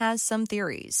 Spahn has some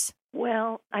theories.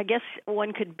 Well, I guess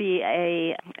one could be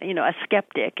a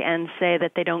skeptic and say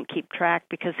that they don't keep track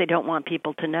because they don't want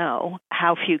people to know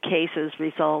how few cases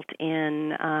result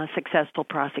in successful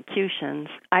prosecutions.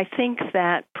 I think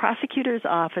that prosecutors'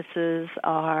 offices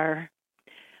are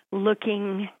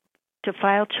looking to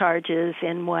file charges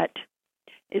in what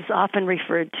is often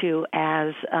referred to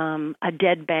as a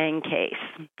dead bang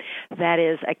case. That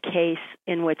is a case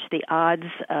in which the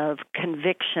odds of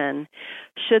conviction,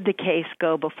 should the case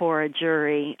go before a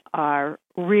jury, are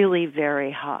really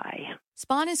very high.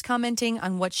 Spahn is commenting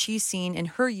on what she's seen in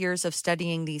her years of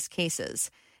studying these cases.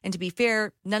 And to be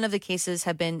fair, none of the cases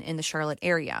have been in the Charlotte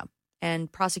area. And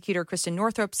prosecutor Kristen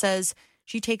Northrup says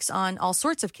she takes on all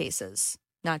sorts of cases,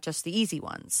 not just the easy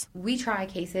ones. We try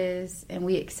cases and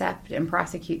we accept and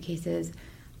prosecute cases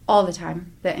all the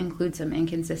time that include some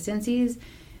inconsistencies.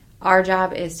 Our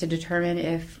job is to determine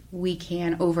if we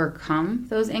can overcome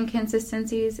those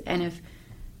inconsistencies and if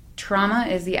trauma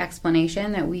is the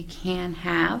explanation that we can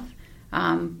have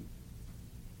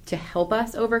to help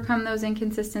us overcome those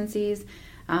inconsistencies,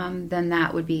 then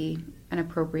that would be an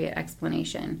appropriate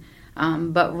explanation.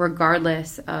 But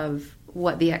regardless of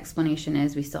what the explanation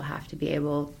is, we still have to be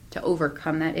able to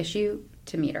overcome that issue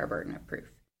to meet our burden of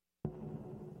proof.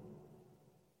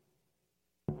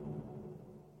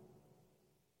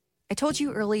 I told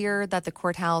you earlier that the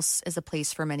courthouse is a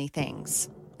place for many things.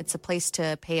 It's a place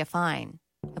to pay a fine,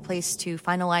 a place to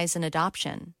finalize an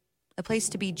adoption, a place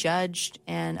to be judged,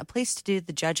 and a place to do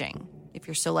the judging, if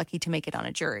you're so lucky to make it on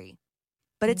a jury.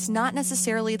 But it's not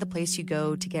necessarily the place you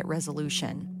go to get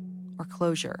resolution or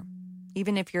closure,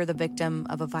 even if you're the victim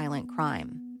of a violent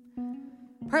crime.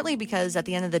 Partly because at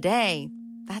the end of the day,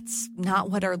 that's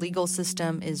not what our legal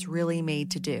system is really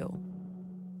made to do.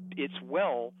 It's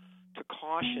well to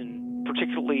caution,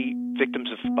 particularly victims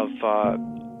of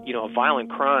violent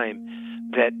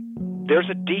crime, that there's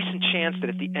a decent chance that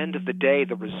at the end of the day,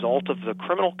 the result of the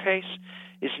criminal case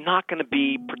is not going to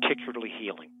be particularly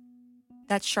healing.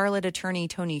 That's Charlotte attorney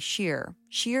Tony Scheer.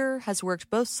 Scheer has worked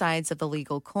both sides of the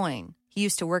legal coin. He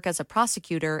used to work as a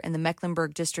prosecutor in the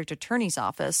Mecklenburg District Attorney's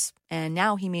Office, and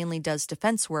now he mainly does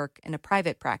defense work in a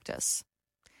private practice.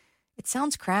 It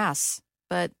sounds crass,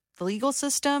 but the legal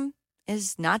system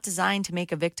is not designed to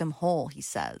make a victim whole, he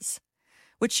says,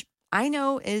 which I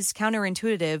know is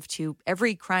counterintuitive to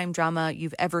every crime drama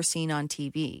you've ever seen on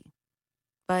TV.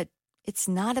 But it's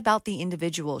not about the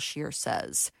individual, Scheer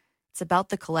says. It's about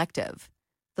the collective,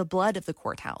 the blood of the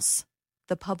courthouse,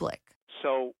 the public.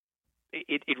 So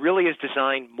it really is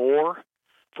designed more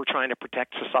for trying to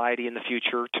protect society in the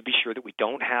future, to be sure that we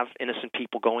don't have innocent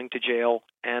people going to jail.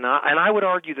 And I would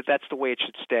argue that that's the way it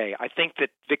should stay. I think that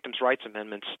victims' rights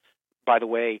amendments, by the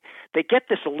way, they get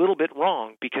this a little bit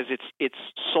wrong because it's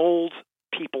sold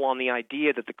people on the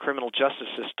idea that the criminal justice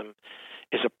system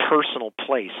is a personal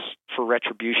place for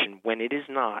retribution when it is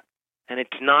not. And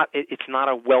it's not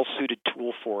a well-suited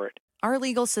tool for it. Our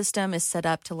legal system is set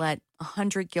up to let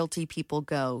 100 guilty people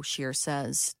go, Scheer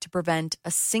says, to prevent a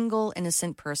single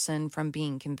innocent person from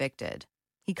being convicted.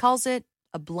 He calls it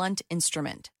a blunt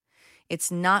instrument. It's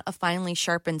not a finely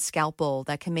sharpened scalpel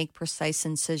that can make precise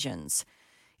incisions.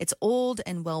 It's old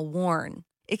and well-worn.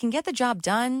 It can get the job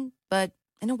done, but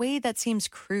in a way that seems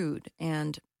crude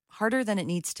and harder than it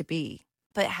needs to be.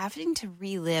 But having to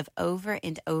relive over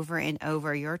and over and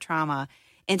over your trauma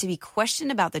and to be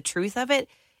questioned about the truth of it,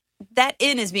 that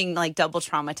is being like double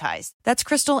traumatized. That's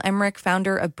Crystal Emmerich,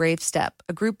 founder of Brave Step,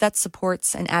 a group that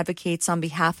supports and advocates on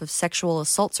behalf of sexual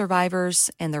assault survivors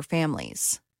and their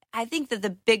families. I think that the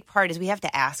big part is we have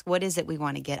to ask, what is it we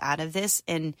want to get out of this?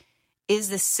 And is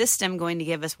the system going to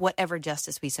give us whatever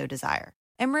justice we so desire?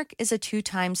 Emmerich is a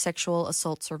 2-time sexual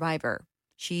assault survivor.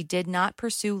 She did not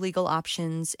pursue legal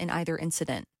options in either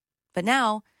incident. But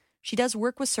now she does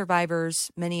work with survivors,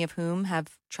 many of whom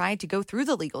have tried to go through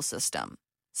the legal system.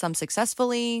 Some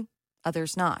successfully,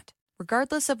 others not.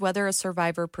 Regardless of whether a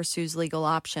survivor pursues legal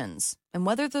options and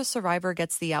whether the survivor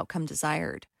gets the outcome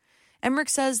desired, Emmerich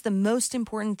says the most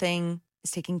important thing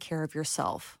is taking care of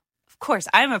yourself. Of course,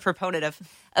 I'm a proponent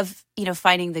of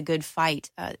fighting the good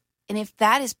fight. And if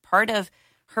that is part of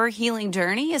her healing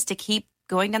journey is to keep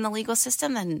going down the legal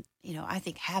system, then, I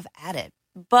think have at it.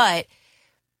 But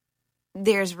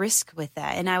there's risk with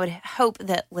that. And I would hope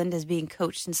that Linda's being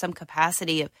coached in some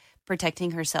capacity of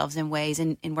protecting herself in ways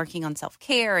and working on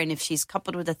self-care. And if she's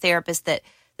coupled with a therapist, that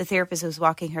the therapist is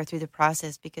walking her through the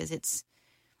process, because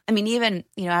even,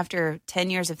 after 10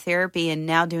 years of therapy and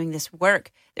now doing this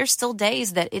work, there's still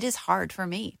days that it is hard for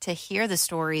me to hear the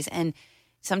stories and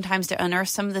sometimes to unearth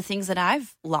some of the things that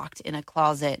I've locked in a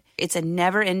closet. It's a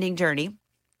never-ending journey.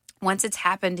 Once it's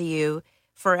happened to you,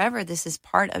 forever, this is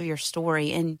part of your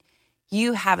story. And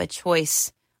you have a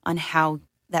choice on how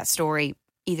that story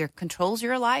either controls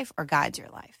your life or guides your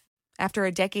life. After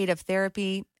a decade of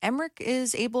therapy, Emmerich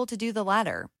is able to do the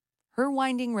latter. Her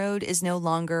winding road is no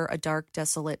longer a dark,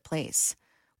 desolate place.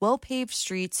 Well-paved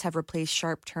streets have replaced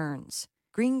sharp turns.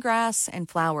 Green grass and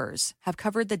flowers have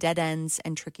covered the dead ends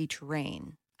and tricky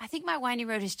terrain. I think my winding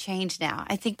road has changed now.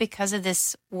 I think because of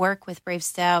this work with Brave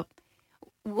Step,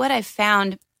 what I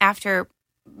found after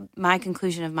my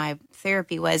conclusion of my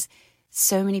therapy was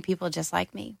so many people just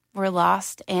like me were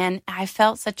lost, and I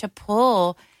felt such a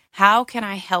pull. How can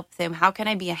I help them? How can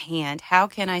I be a hand? How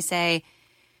can I say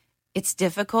it's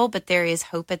difficult, but there is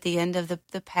hope at the end of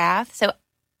the path? So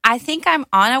I think I'm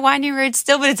on a winding road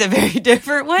still, but it's a very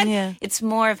different one. Yeah. It's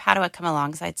more of how do I come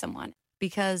alongside someone?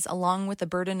 Because along with the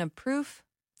burden of proof,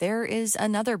 there is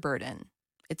another burden.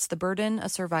 It's the burden a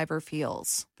survivor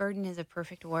feels. Burden is a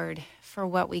perfect word for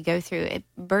what we go through. A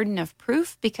burden of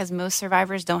proof, because most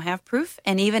survivors don't have proof.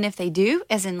 And even if they do,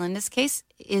 as in Linda's case,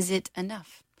 is it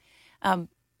enough?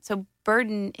 So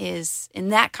burden is, in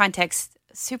that context,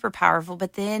 super powerful.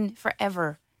 But then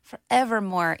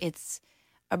forevermore, it's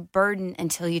a burden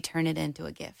until you turn it into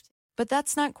a gift. But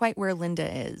that's not quite where Linda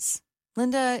is.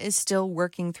 Linda is still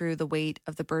working through the weight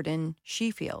of the burden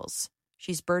she feels.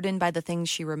 She's burdened by the things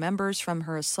she remembers from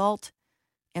her assault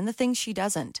and the things she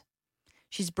doesn't.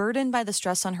 She's burdened by the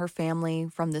stress on her family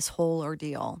from this whole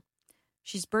ordeal.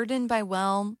 She's burdened by,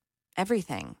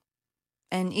 everything.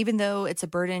 And even though it's a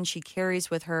burden she carries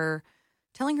with her,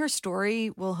 telling her story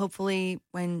will hopefully,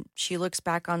 when she looks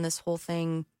back on this whole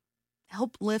thing,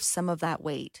 help lift some of that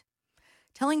weight.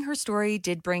 Telling her story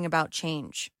did bring about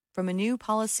change. from a new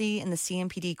policy in the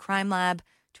CMPD crime lab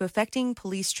to affecting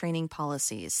police training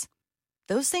policies.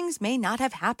 Those things may not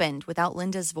have happened without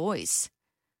Linda's voice.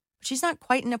 But she's not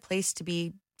quite in a place to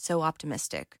be so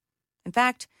optimistic. In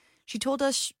fact, she told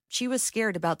us she was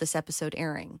scared about this episode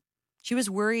airing. She was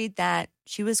worried that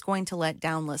she was going to let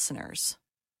down listeners.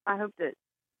 I hope that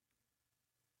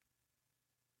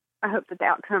the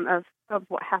outcome of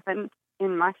what happened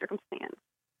in my circumstance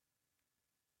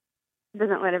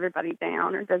doesn't let everybody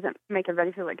down or doesn't make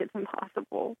everybody feel like it's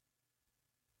impossible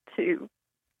to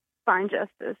find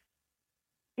justice,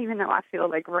 even though I feel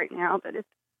like right now that it's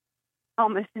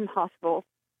almost impossible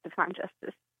to find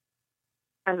justice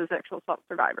as a sexual assault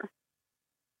survivor.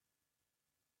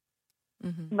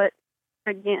 Mm-hmm. But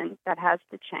again, that has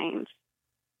to change,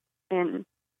 and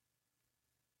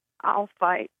I'll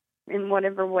fight in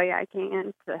whatever way I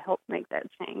can to help make that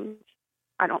change.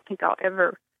 I don't think I'll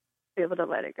ever be able to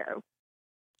let it go.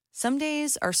 Some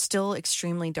days are still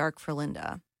extremely dark for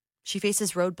Linda. She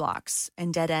faces roadblocks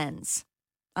and dead ends.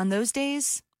 On those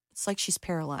days, it's like she's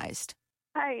paralyzed.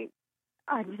 I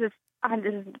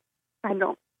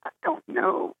don't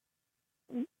know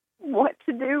what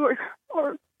to do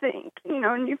or think,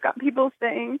 and you've got people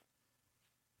saying,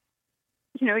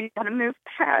 you got to move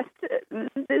past it and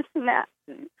this and that.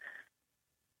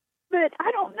 But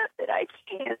I don't know that I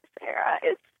can, Sarah.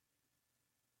 It's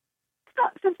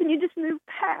not something you just move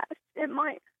past. It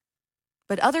might.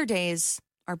 But other days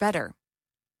are better.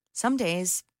 Some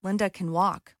days, Linda can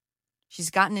walk. She's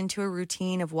gotten into a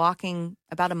routine of walking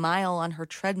about a mile on her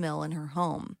treadmill in her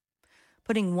home.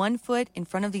 Putting one foot in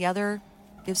front of the other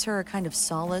gives her a kind of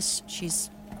solace she's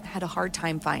had a hard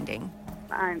time finding.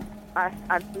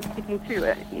 I've been sticking to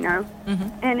it, Mm-hmm.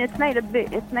 and it's made a big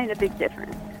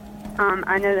difference.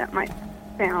 I know that might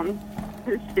sound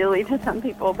silly to some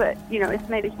people, but it's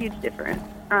made a huge difference,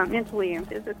 mentally and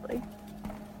physically.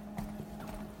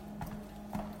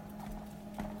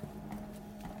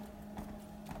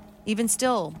 Even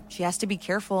still, she has to be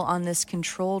careful on this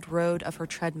controlled road of her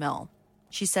treadmill.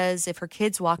 She says if her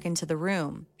kids walk into the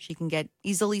room, she can get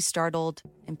easily startled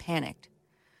and panicked.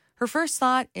 Her first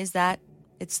thought is that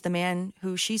it's the man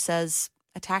who she says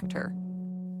attacked her.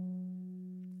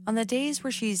 On the days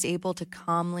where she's able to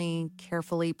calmly,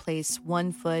 carefully place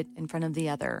one foot in front of the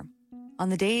other, on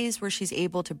the days where she's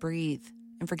able to breathe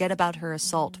and forget about her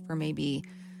assault for maybe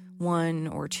 1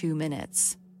 or 2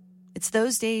 minutes, it's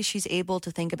those days she's able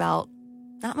to think about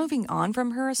not moving on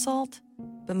from her assault,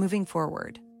 but moving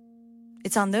forward.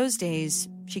 It's on those days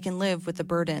she can live with the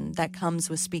burden that comes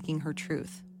with speaking her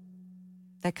truth,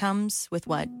 that comes with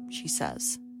what she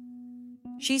says.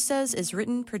 She Says is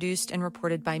written, produced, and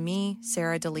reported by me,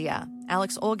 Sarah D'Elia.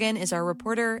 Alex Olgin is our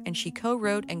reporter, and she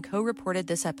co-wrote and co-reported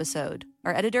this episode.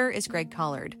 Our editor is Greg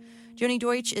Collard. Joni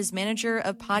Deutsch is manager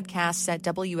of podcasts at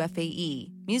WFAE.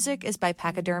 Music is by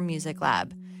Pachyderm Music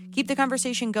Lab. Keep the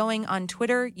conversation going on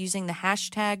Twitter using the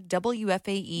hashtag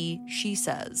WFAE She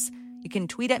Says. You can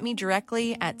tweet at me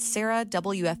directly at Sarah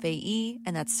WFAE,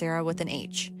 and that's Sarah with an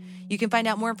H. You can find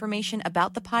out more information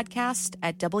about the podcast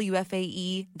at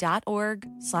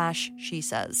WFAE.org/She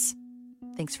Says.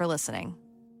 Thanks for listening.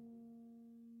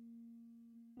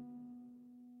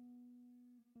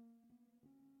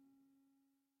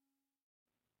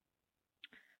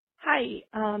 Hi.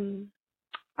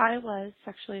 I was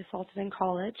sexually assaulted in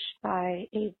college by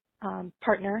a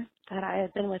partner that I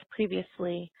had been with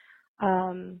previously.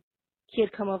 He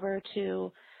had come over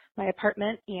to my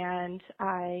apartment, and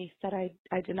I said I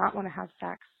did not want to have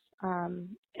sex.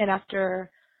 And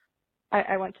after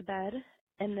I went to bed,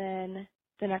 and then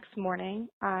the next morning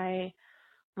I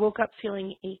woke up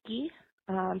feeling achy.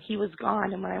 He was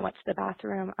gone, and when I went to the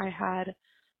bathroom, I had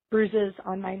bruises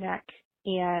on my neck,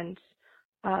 and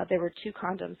there were 2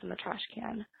 condoms in the trash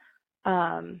can.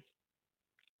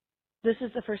 This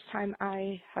is the first time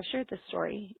I have shared this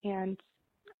story, and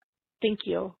thank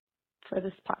you for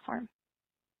this platform.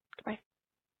 Goodbye.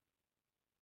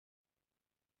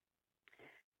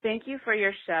 Thank you for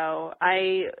your show.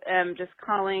 I am just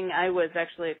calling. I was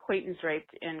actually acquaintance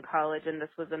raped in college, and this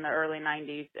was in the early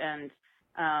 90s, and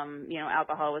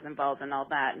alcohol was involved in all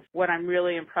that. What I'm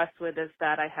really impressed with is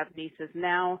that I have nieces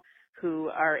now who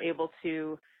are able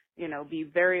to, be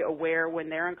very aware when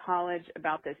they're in college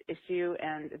about this issue,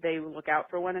 and they look out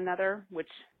for one another, which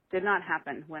did not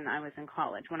happen when I was in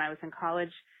college. When I was in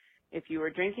college, if you were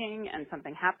drinking and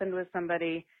something happened with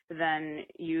somebody, then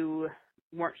you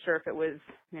weren't sure if it was,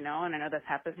 and I know this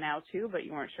happens now too, but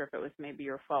you weren't sure if it was maybe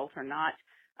your fault or not.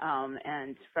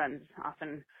 And friends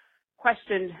often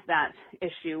questioned that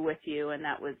issue with you, and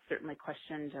that was certainly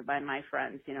questioned by my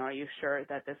friends. Are you sure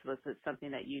that this was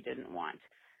something that you didn't want?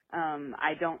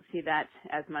 I don't see that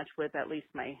as much with at least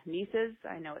my nieces.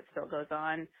 I know it still goes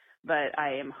on, but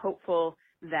I am hopeful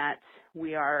that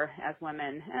we are, as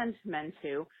women and men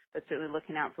too, but certainly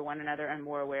looking out for one another and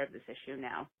more aware of this issue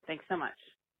now. Thanks so much.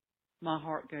 My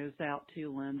heart goes out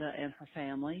to Linda and her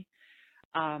family.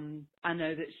 I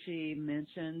know that she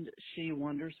mentioned she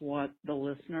wonders what the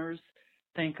listeners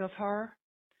think of her.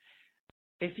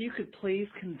 If you could please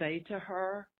convey to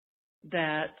her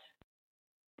that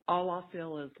all I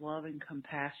feel is love and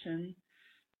compassion,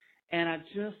 and I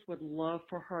just would love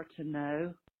for her to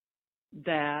know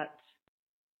that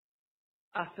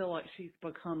I feel like she's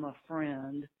become a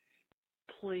friend.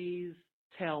 Please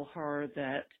tell her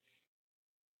that,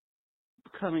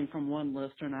 coming from one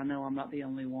listener, and I know I'm not the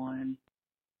only one,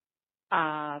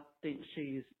 I think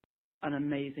she's an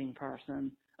amazing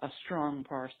person, a strong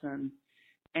person,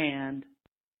 and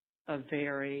a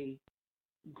very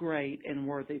great and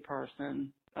worthy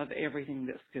person of everything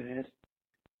that's good.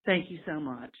 Thank you so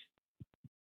much.